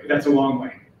 Okay, but that's a long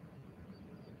way.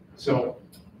 So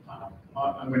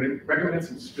I'm going to recommend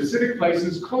some specific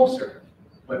places closer,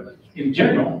 but in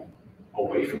general,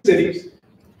 away from cities,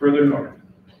 further north.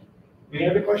 Any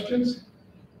other questions?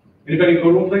 Anybody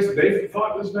go to a place that they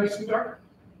thought was nice and dark?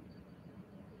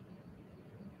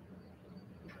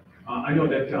 I know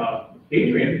that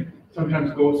Adrian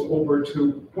sometimes goes over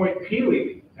to Point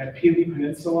Pelee at Pelee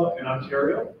Peninsula in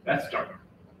Ontario. That's dark.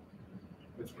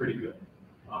 That's pretty good.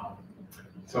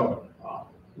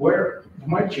 Where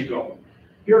might you go?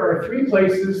 Here are 3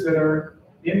 places that are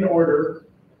in order,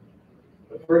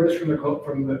 the furthest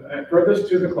furthest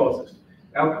to the closest.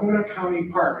 Alcona County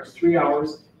Park is 3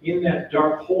 hours in that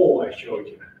dark hole I showed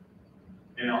you.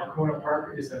 And Alcona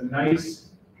Park is a nice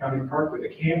county park with a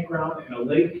campground and a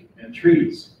lake and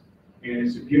trees. And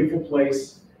it's a beautiful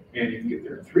place, and you can get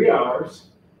there in 3 hours.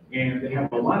 And they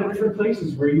have a lot of different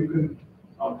places where you can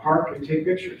park and take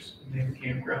pictures and have a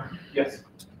campground. Yes?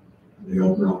 The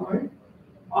open all night,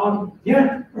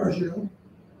 Yeah, partial.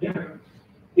 yeah.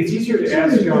 It's easier to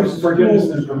ask forgiveness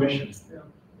than permission.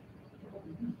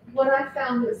 What I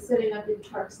found is sitting up in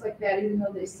parks like that, even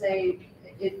though they say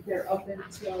if they're open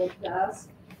till dusk,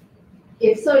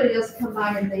 if somebody else come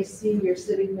by and they see you're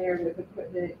sitting there with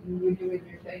equipment and you're doing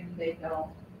your thing, they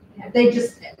don't. They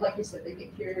just, like you said, they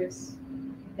get curious.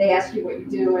 They ask you what you're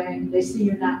doing. They see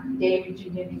you're not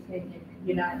damaging anything and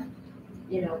you're not,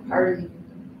 partying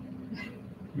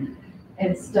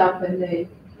and stuff, and they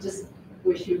just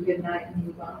wish you a good night and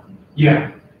move on.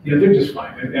 Yeah, they're just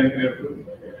fine.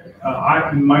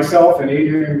 Myself and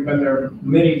Adrian have been there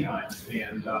many times,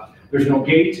 and there's no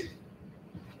gate,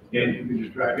 and you can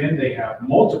just drive in. They have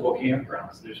multiple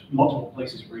campgrounds. There's multiple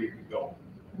places where you can go.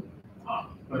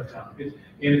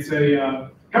 It's a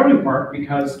county park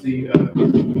because there's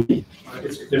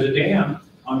a dam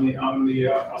on the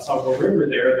Oswego River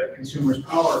there that Consumers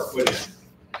Power put in.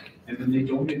 And then they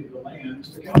donated the land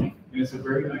to the county. And it's a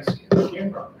very nice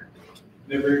campground there.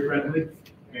 They're very friendly.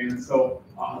 And so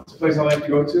it's a place I like to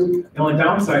go to. The only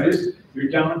downside is you're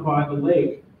down by the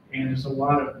lake and there's a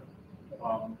lot of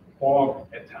fog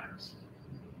at times.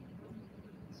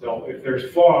 So if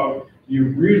there's fog, you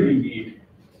really need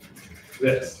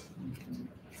this.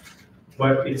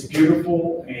 But it's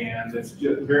beautiful and it's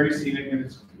just very scenic,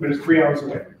 and but it's 3 hours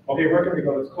away. Okay, where can we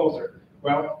go that's closer?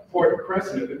 Well, Port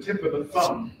Crescent at the tip of the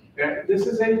thumb. This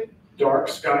is a dark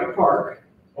sky park.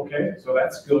 Okay, so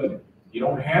that's good. You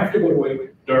don't have to go to a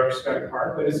dark sky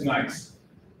park, but it's nice.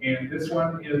 And this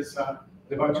one is about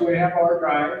 2.5 hour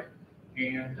drive,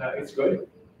 and it's good.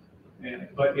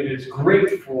 But it is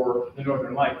great for the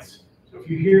Northern Lights. So if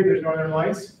you hear there's Northern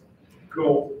Lights,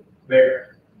 go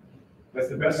there. That's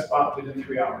the best spot within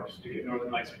 3 hours to get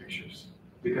Northern Lights pictures,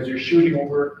 because you're shooting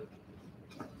over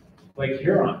Lake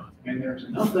Huron, and there's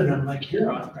nothing on Lake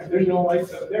Huron, right? There's no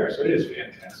lights up there, so it is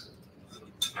fantastic.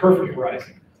 Perfect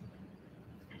horizon.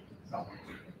 So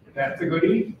that's a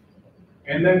goodie.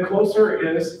 And then closer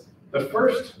is the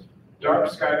first dark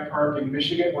sky park in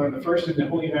Michigan, one of the first in the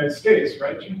whole United States,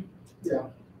 right, Jim? Yeah.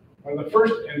 One of the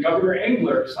first, and Governor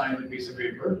Engler signed a piece of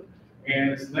paper, and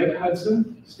it's Lake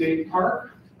Hudson State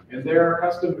Park, and they're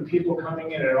accustomed to people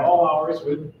coming in at all hours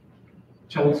with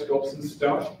telescopes and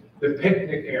stuff. The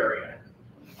picnic area,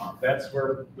 that's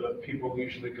where the people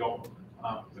usually go,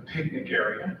 the picnic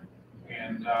area,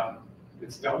 and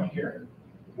it's down here,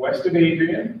 west of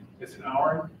Adrian. It's an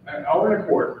hour and a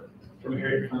quarter from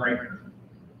here, from right here.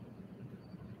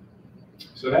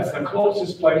 So that's the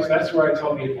closest place. That's where I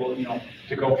tell people,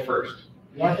 to go first.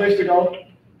 You want a place to go?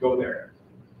 Go there.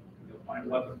 You'll find a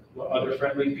lot of other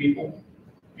friendly people,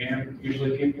 and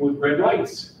usually people with red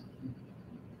lights.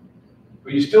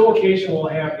 But you still occasionally will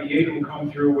have the Yahoo come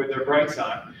through with their brights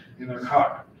on in their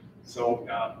car. So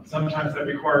sometimes that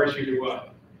requires you to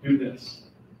do this.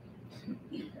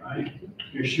 Right?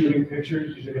 You're shooting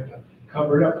pictures, you have to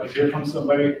cover it up. But here comes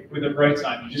somebody with their brights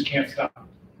on. You just can't stop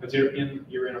because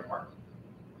you're in a park.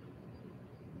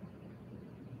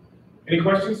 Any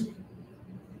questions?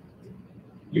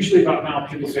 Usually about now,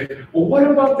 people say, well, what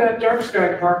about that dark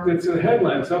sky park that's in the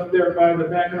Headlands up there by the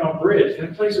Mackinac Bridge?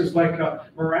 That place is like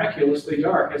miraculously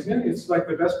dark, isn't it? It's like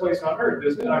the best place on earth,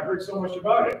 isn't it? I've heard so much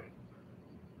about it.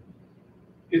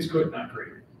 It's good, not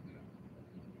great.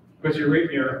 Because you're right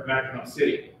near Mackinac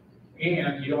City,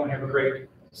 and you don't have a great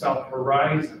south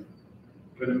horizon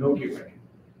for the Milky Way.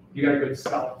 You got to go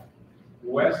south.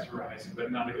 west horizon,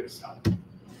 but not a good south.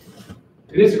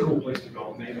 It is a cool place to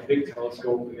go, and they have a big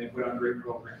telescope, and they put on great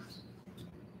programs.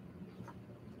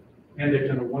 And they've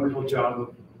done a wonderful job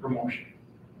of promotion.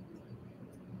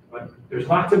 But there's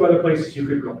lots of other places you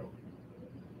could go.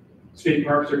 State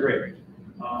parks are great.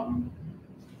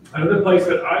 Another place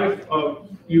that I've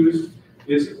used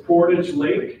is Portage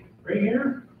Lake, right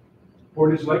here.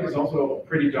 Portage Lake is also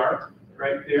pretty dark,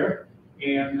 right there.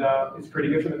 And it's pretty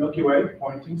good for the Milky Way,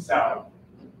 pointing south.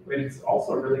 But it's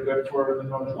also really good for the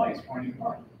Northern Lights, pointing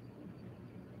north.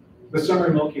 The summer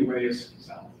Milky Way is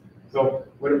south. So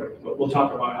we'll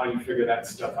talk about how you figure that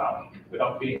stuff out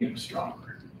without being an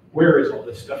astronomer. Where is all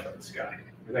this stuff in the sky?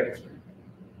 That gets weird.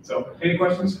 So, any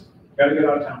questions? Gotta get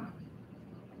out of town.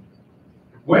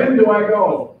 When do I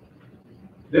go?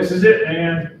 This is it,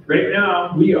 man. Right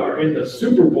now, we are in the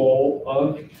Super Bowl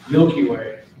of Milky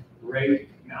Way. Right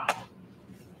now.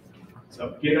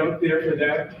 So get out there for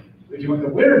that. If you want the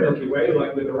winter Milky Way,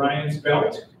 like with Orion's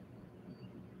Belt,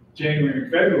 January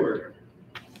and February.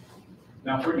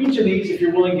 Now, for each of these, if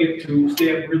you're willing to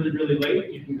stay up really, really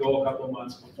late, you can go a couple of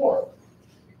months before.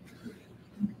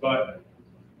 But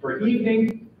for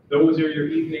evening, those are your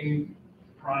evening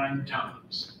prime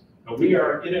times. Now, we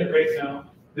are in it right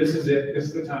now. This is it. This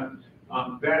is the time.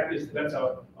 That's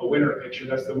a winter picture.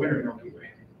 That's the winter Milky Way.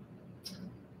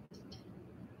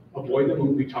 Avoid the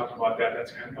moon. We talked about that.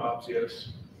 That's kind of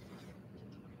obvious.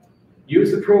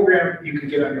 Use the program you can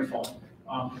get on your phone.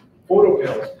 Photo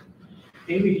pills.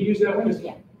 Amy, you use that one?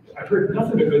 Yeah. I've heard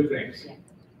nothing but good things. Yeah.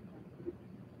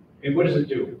 And what does it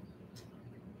do?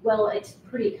 Well, it's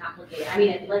pretty complicated. I mean,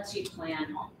 it lets you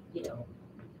plan,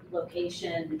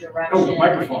 location, direction. Oh,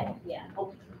 microphone. Yeah.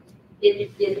 Oh,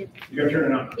 it You gotta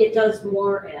turn it on. It does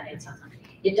more,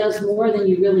 it does more than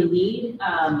you really need,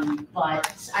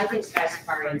 but I think Sky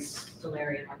Safari and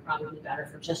Stellarium are probably better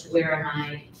for just where am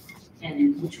I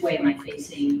and which way am I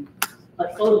facing.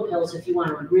 But photo pills, if you want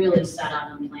to really set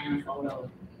up and plan a photo,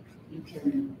 you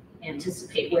can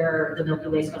anticipate where the Milky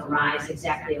Way is going to rise,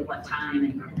 exactly at what time.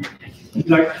 And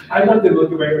Like, I want the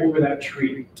Milky Way over that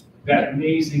tree, that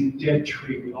amazing dead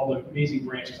tree with all the amazing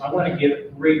branches. I want to get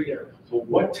it right there. So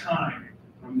what time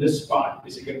from this spot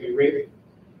is it going to be right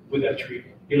with that tree?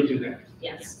 It'll do that.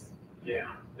 yes.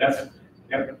 Yeah,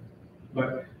 yep.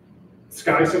 But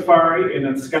Sky Safari and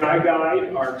then Sky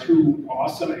Guide are two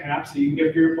awesome apps that you can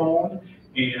get for your phone.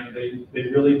 And they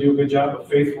really do a good job of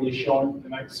faithfully showing the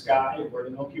night sky and where the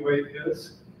Milky Way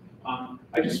is.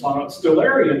 I just found out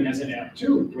Stellarium has an app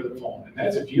too for the phone, and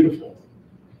that's a beautiful,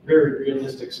 very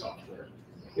realistic software.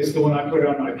 It's the one I put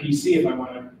on my PC if I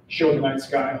want to show the night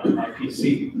sky on my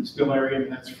PC. Stellarium,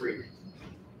 that's free.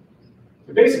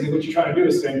 But basically what you're trying to do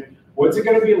is say, what's it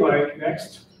going to be like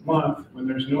next month when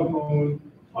there's no moon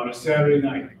on a Saturday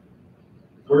night?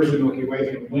 Where's the Milky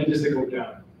Way and when does it go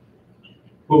down?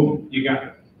 Boom, you got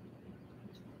it.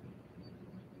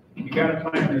 You got to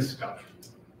plan this stuff.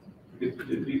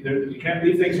 You can't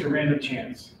leave things to random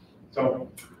chance. So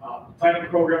planning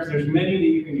programs, there's many that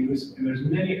you can use, and there's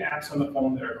many apps on the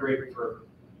phone that are great for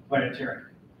planetarium.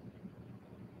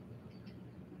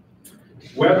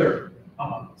 Weather.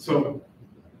 So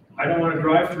I don't want to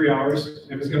drive 3 hours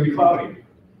if it's going to be cloudy.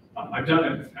 I've done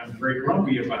it. I'm very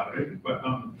grumpy about it, but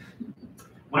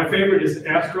my favorite is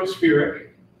Astrospheric.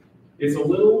 It's a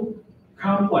little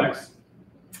complex,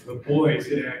 but boy, is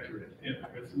it accurate.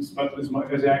 It's about as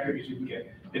much as accurate as you can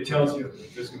get. It tells you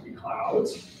if there's going to be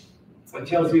clouds. It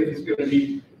tells you if it's going to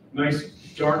be nice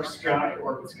dark sky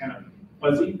or if it's kind of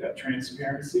fuzzy, that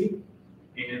transparency.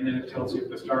 And then it tells you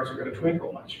if the stars are going to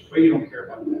twinkle much. But you don't care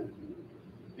about that.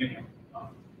 Anyhow,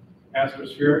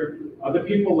 Astrospheric. Other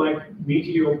people like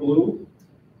Meteo Blue.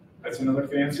 That's another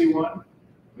fancy one.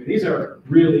 I mean, these are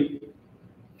really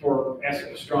for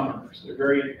astronomers. They're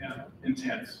very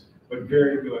intense, but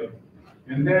very good.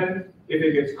 And then if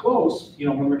it gets close,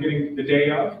 when we're getting the day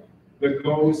of, the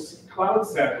GOES cloud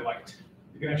satellite.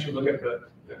 You can actually look at the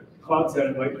cloud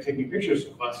satellite taking pictures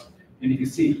of us, and you can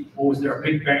see, is there a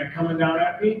big bank coming down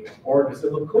at me? Or does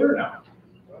it look clear now?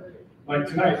 Like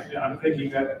tonight, I'm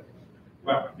thinking that,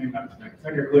 well, maybe not tonight. It's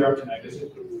not going to clear up tonight, is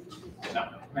it? No,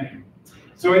 man.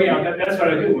 So anyhow, that's what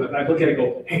I do. I look at it and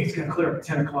go, hey, it's going to clear up at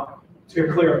 10 o'clock. It's going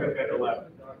to clear up at 11.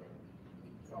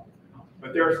 So,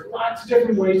 but there's lots of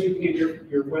different ways you can get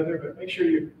your weather, but make sure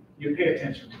you pay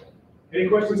attention to it. Any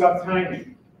questions on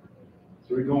timing?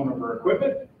 So we're going over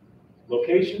equipment,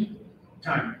 location,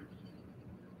 timing.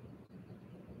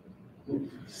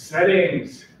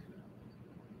 Settings.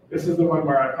 This is the one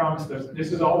where I promised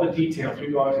this is all the details.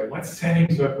 We go out here. What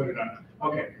settings do I put it on?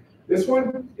 Okay. This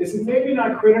one is maybe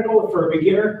not critical for a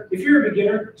beginner. If you're a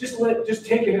beginner, just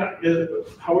take it out,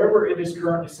 however it is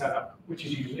currently set up, which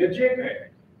is usually a JPEG.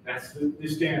 That's the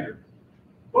standard.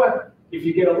 But if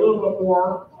you get a little bit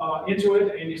more into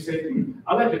it and you say,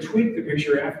 I like to tweak the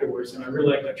picture afterwards and I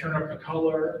really like to turn up the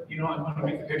color, you know, I want to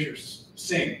make the picture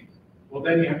sing. Well,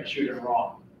 then you have to shoot it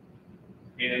raw.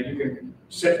 And you can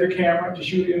set your camera to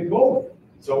shoot in both.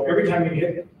 So every time you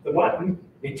hit the button,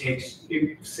 it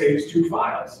saves 2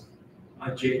 files,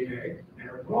 a JPEG and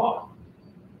a RAW.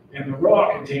 And the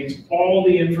RAW contains all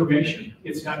the information.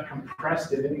 It's not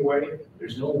compressed in any way.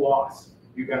 There's no loss.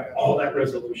 You got all that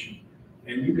resolution.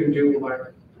 And you can do like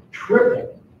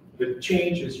triple the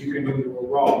changes you can do to a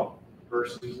RAW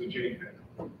versus a JPEG.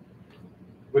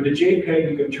 With a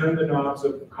JPEG, you can turn the knobs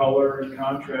of color and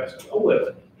contrast a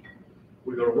little.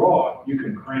 With a RAW, you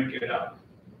can crank it up.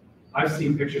 I've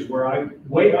seen pictures where I'm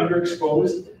way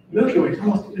underexposed, Milky Way is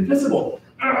almost invisible,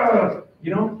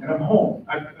 you know, and I'm home.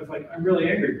 I'm really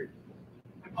angry.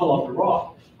 I pull out the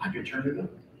RAW, I can turn it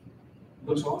up. It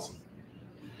looks awesome.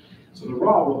 So the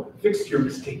RAW will fix your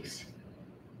mistakes.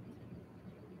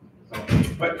 So,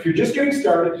 but if you're just getting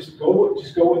started, just go with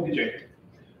the JPEG.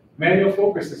 Manual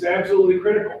focus is absolutely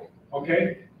critical,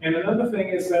 okay? And another thing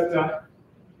is that,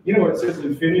 you know, it says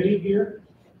infinity here.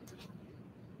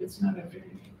 It's not infinity.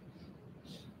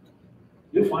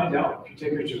 You'll find out if you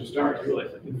take pictures of stars, you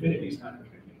realize that infinity is not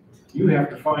infinity. You have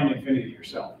to find infinity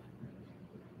yourself.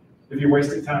 Have you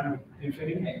wasted time with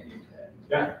infinity?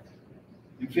 Yeah.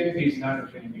 Infinity is not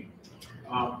infinity.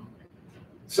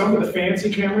 Some of the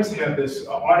fancy cameras have this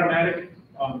automatic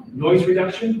noise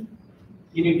reduction.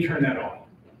 You need to turn that off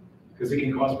because it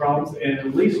can cause problems and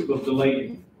at least it will delay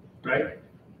you, right?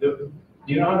 Do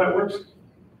you know how that works?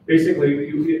 Basically,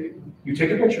 you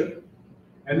take a picture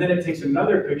and then it takes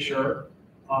another picture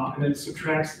and then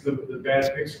subtracts the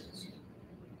bad pixels.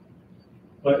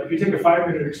 But if you take a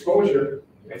 5-minute exposure,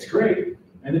 it's great.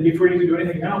 And then before you can do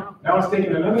anything now it's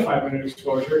taking another 5-minute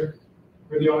exposure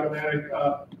for the automatic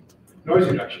noise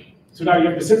reduction. So now you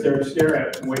have to sit there and stare at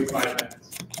it and wait 5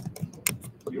 minutes.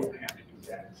 You don't have to do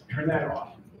that. So turn that off.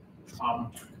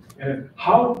 And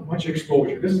how much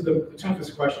exposure? This is the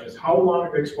toughest question, is how long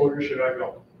of exposure should I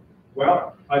go?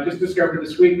 Well, I just discovered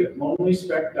this week that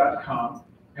lonelyspec.com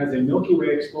has a Milky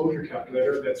Way exposure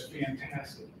calculator that's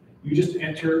fantastic. You just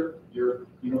enter your,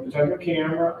 the type of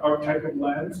camera or type of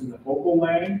lens and the focal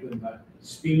length and the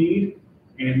speed,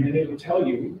 and then it'll tell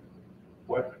you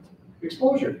what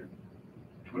exposure,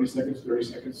 20 seconds, 30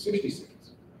 seconds, 60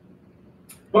 seconds.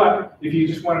 But if you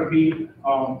just want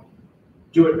to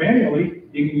do it manually,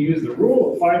 you can use the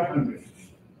rule of 500.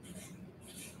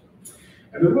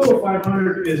 And the rule of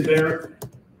 500 is there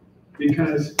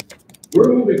because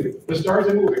we're moving, the stars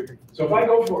are moving. So if I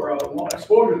go for a long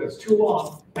exposure that's too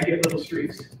long, I get little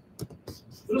streaks.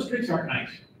 Little streaks aren't nice.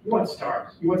 You want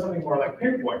stars. You want something more like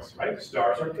pinpoints, right?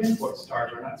 Stars are pinpoints.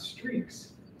 Stars are not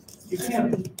streaks. You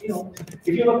can,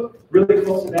 if you look really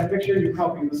close at that picture, you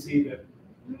probably will see that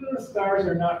the stars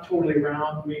are not totally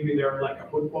round. Maybe they're like a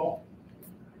football.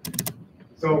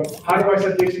 So how do I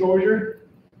set the exposure?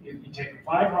 You take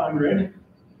 500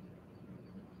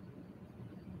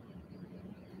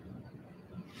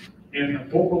 and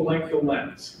the focal length of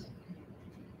lens.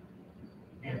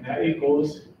 And that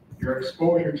equals your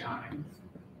exposure time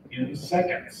in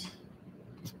seconds.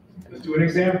 Let's do an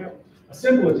example, a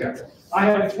simple example. I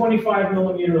have a 25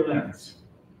 millimeter lens.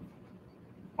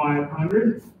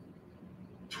 500,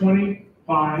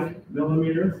 25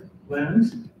 millimeter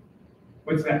lens.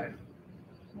 What's that?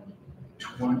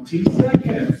 20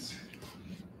 seconds.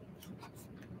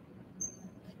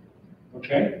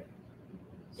 Okay?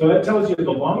 So that tells you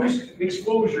the longest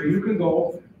exposure you can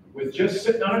go with just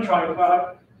sitting on a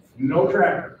tripod, no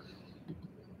tracker.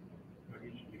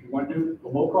 If you want to do the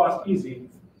low cost, easy,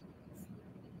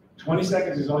 20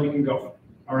 seconds is all you can go.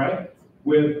 All right?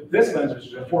 With this lens, which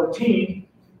is a 14,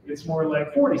 it's more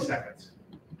like 40 seconds.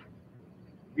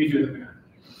 We do the math.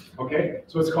 Okay?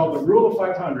 So it's called the rule of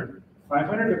 500.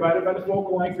 500 divided by the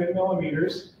focal length in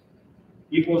millimeters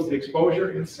equals the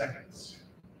exposure in seconds.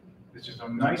 It's just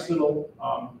a nice little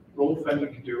rule of thumb you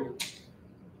can do.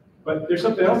 But there's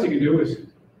something else you can do is,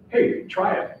 hey,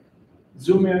 try it.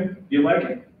 Zoom in. Do you like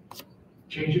it?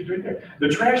 Change it right there. The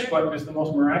trash button is the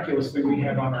most miraculous thing we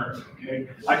have on Earth. Okay?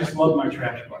 I just love my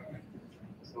trash button.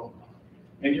 So,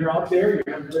 and you're out there, you're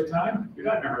having a good time. You're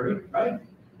not in a hurry, right?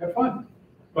 Have fun.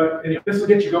 But this will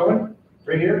get you going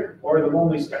right here, or the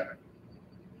Lonely Spec.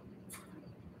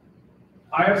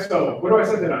 ISO, what do I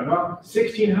set that on? Well,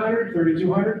 1600,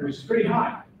 3200, which is pretty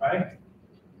high, right?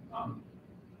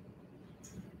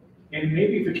 And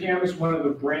maybe if the camera's one of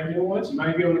the brand new ones, you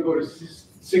might be able to go to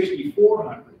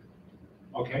 6,400.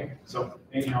 Okay, so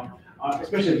anyhow,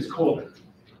 especially if it's colder.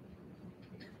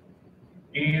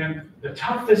 And the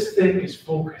toughest thing is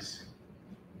focus.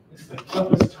 It's the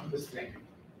toughest thing.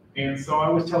 And so I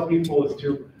always tell people is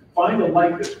to find a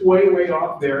light that's way, way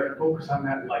off there and focus on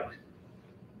that light.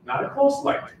 Not a close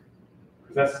light,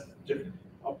 because that's different.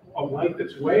 A light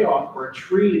that's way off or a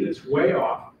tree that's way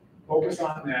off, focus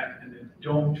on that and then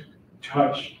don't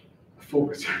touch the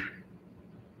focuser.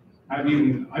 I've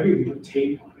even put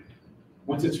tape on it.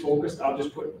 Once it's focused, I'll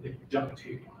just put the duct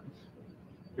tape on it.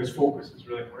 Because focus is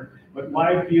really important. But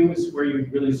live view is where you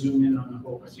really zoom in on the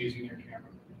focus using your camera.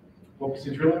 Focus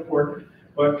is really important.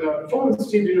 But phones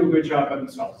seem to do a good job by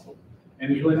themselves.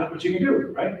 And there's really not much you can do,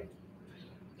 right?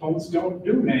 Phones don't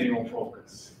do manual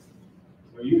focus.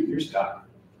 So you're stuck,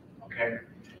 okay?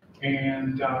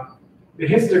 And the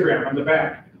histogram on the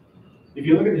back. If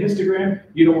you look at the histogram,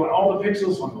 you don't want all the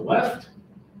pixels on the left.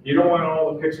 You don't want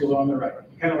all the pixels on the right.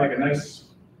 Kind of like a nice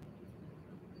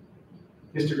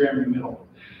histogram in the middle.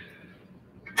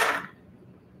 I'll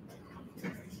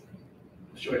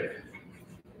show you.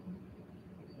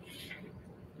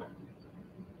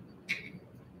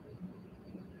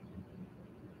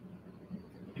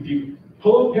 If you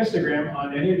pull a histogram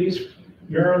on any of these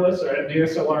mirrorless or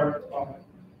DSLR,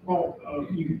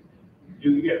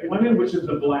 you get one in which is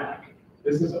the black.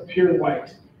 This is a pure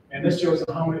white. And this shows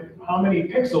how many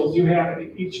pixels you have at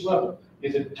each level.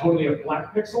 Is it totally a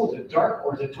black pixel? Is it dark?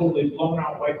 Or is it totally blown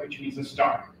out white, which means a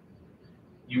star?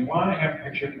 You want to have a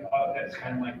picture that's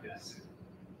kind of like this.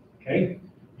 Okay?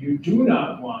 You do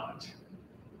not want,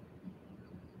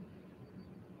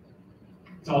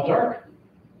 it's all dark,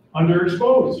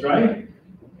 underexposed, right?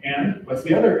 And what's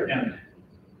the other end?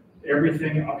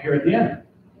 Everything up here at the end,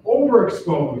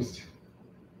 overexposed.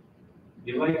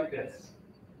 You like this.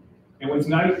 And what's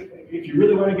nice, if you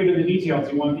really want to get into the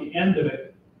details, you want the end of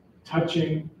it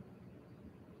touching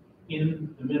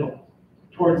in the middle,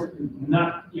 towards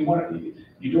not, you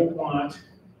don't want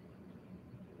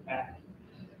that,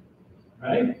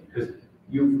 right? Because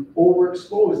you've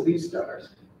overexposed these stars.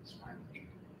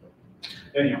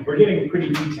 Anyhow, we're getting pretty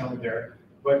detailed there,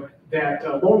 but that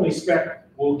lonely speck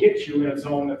will get you in a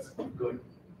zone that's good.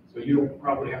 So you don't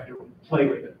probably have to play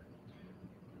with it.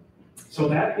 So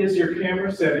that is your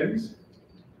camera settings.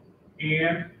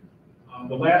 And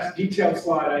the last detailed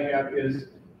slide I have is,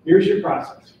 here's your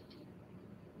process.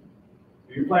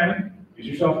 Do your planning, use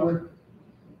your software,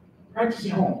 practice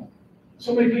at home.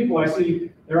 So many people I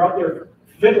see, they're out there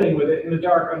fiddling with it in the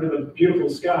dark under the beautiful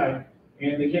sky,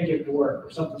 and they can't get it to work,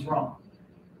 or something's wrong.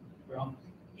 Well,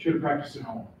 should have practiced at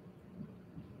home.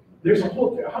 There's a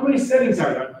whole, how many settings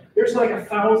are there? There's like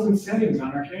 1,000 settings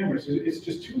on our cameras. It's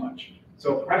just too much.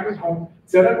 So practice home,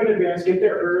 set up in advance, get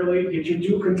there early, get your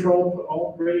do control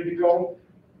all ready to go,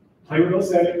 play with those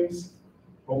settings,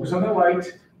 focus on the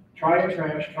light, try and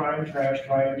trash, try and trash,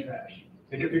 try and trash.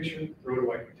 Take a picture, throw it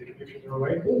away. Take a picture, throw it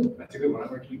away. Ooh, that's a good one, I'm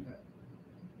gonna keep that.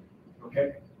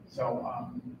 Okay, so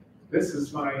this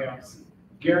is my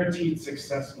guaranteed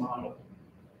success model.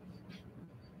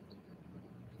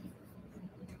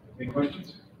 Any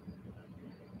questions?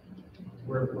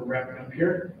 We're wrapping up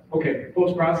here. Okay,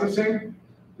 post-processing.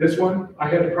 This one, I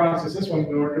had to process this one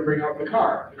in order to bring out the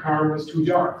car. The car was too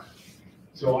dark.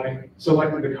 So I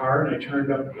selected the car and I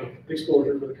turned up the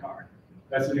exposure for the car.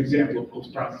 That's an example of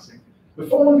post-processing. The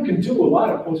phone can do a lot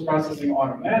of post-processing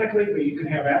automatically, but you can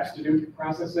have apps to do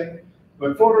processing.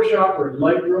 But Photoshop or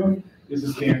Lightroom is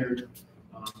a standard.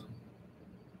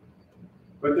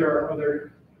 But there are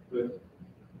other,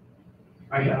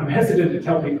 I'm hesitant to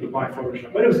tell people to buy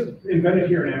Photoshop, but it was invented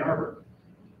here in Ann Arbor.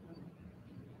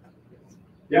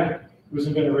 Yeah, it was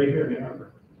invented right here in Ann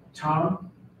Arbor.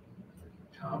 Tom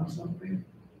something?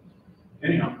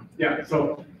 Anyhow, yeah,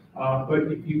 so, but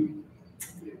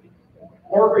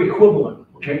or equivalent,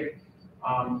 okay?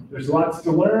 There's lots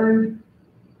to learn.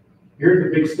 Here are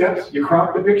the big steps. You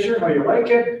crop the picture how you like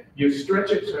it. You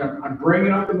stretch it. So I'm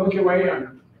bringing up the Milky Way.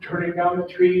 I'm turning down the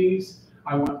trees.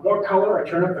 I want more color. I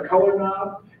turn up the color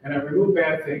knob, and I remove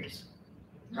bad things.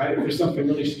 Right? If there's something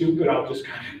really stupid, I'll just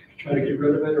kind of try to get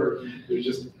rid of it. Or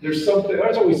there's something.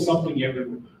 There's always something you have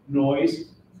to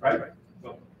noise, right?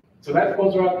 So that's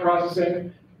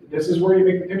post-processing. This is where you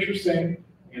make the picture sing,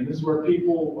 and this is where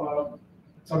people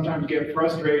sometimes get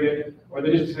frustrated, or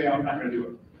they just say, "I'm not going to do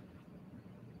it."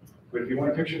 But if you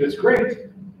want a picture that's great,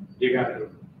 you got to do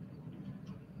it.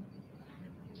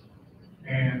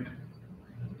 And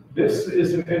this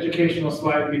is an educational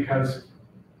slide because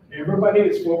everybody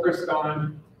is focused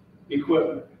on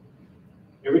equipment.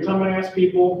 Every time I ask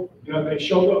people, you know, I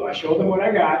show them what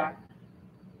I got.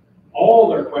 All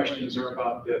their questions are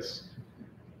about this.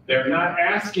 They're not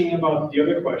asking about the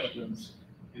other questions.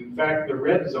 In fact, the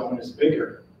red zone is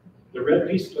bigger. The red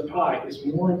piece of the pie is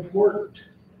more important.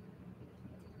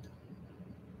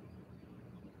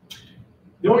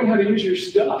 Knowing how to use your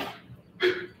stuff.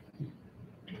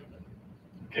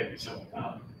 Okay, so,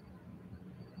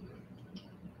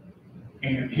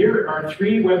 and here are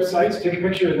 3 websites. Take a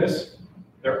picture of this.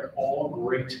 They're all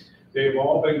great. They've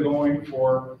all been going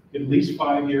for at least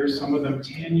 5 years, some of them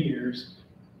 10 years.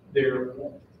 They're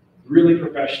really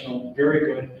professional, very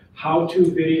good. How-to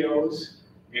videos,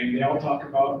 and they all talk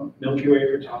about Milky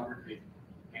Way photography.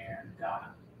 And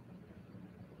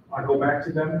I go back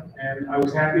to them, and I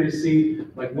was happy to see,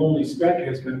 like Lonely Speck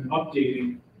has been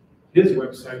updating his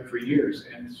website for years,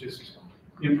 and it's just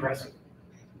impressive.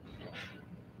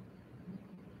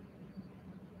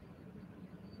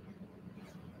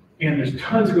 And there's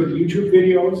tons of good YouTube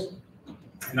videos,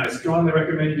 and I strongly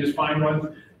recommend you just find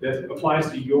one that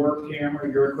applies to your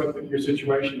camera, your equipment, your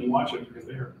situation, and watch it because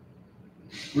they're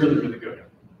really, really good.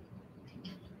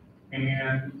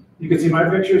 And you can see my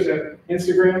pictures at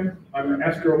Instagram. I'm an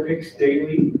Astro Pics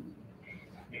Daily,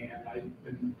 and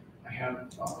I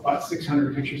have about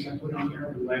 600 pictures I put on there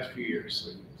over the last few years. So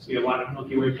you see a lot of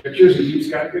Milky Way pictures and deep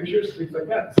sky pictures, things like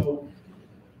that. So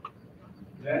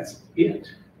that's it.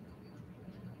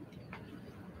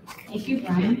 Thank you,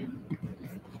 Brian.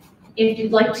 If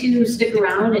you'd like to stick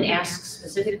around and ask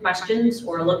specific questions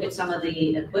or look at some of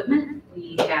the equipment,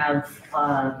 we have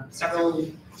several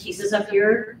pieces up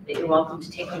here that you're welcome to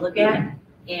take a look at.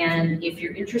 And if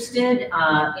you're interested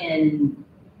in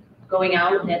going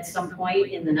out at some point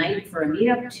in the night for a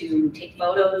meetup to take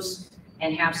photos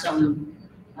and have some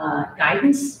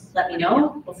guidance, let me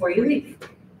know before you leave,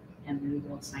 and we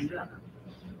will sign you up.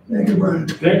 Thank you, Brian.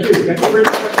 Thank you. Thank you very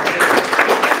much.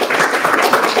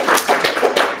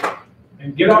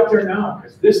 And get out there now,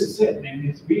 because this is it, man.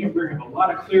 It's being, we're having a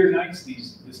lot of clear nights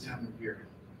this time of year.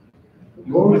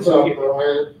 Moon's up,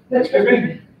 Brian.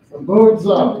 Okay, The moon's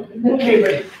up.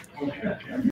 okay,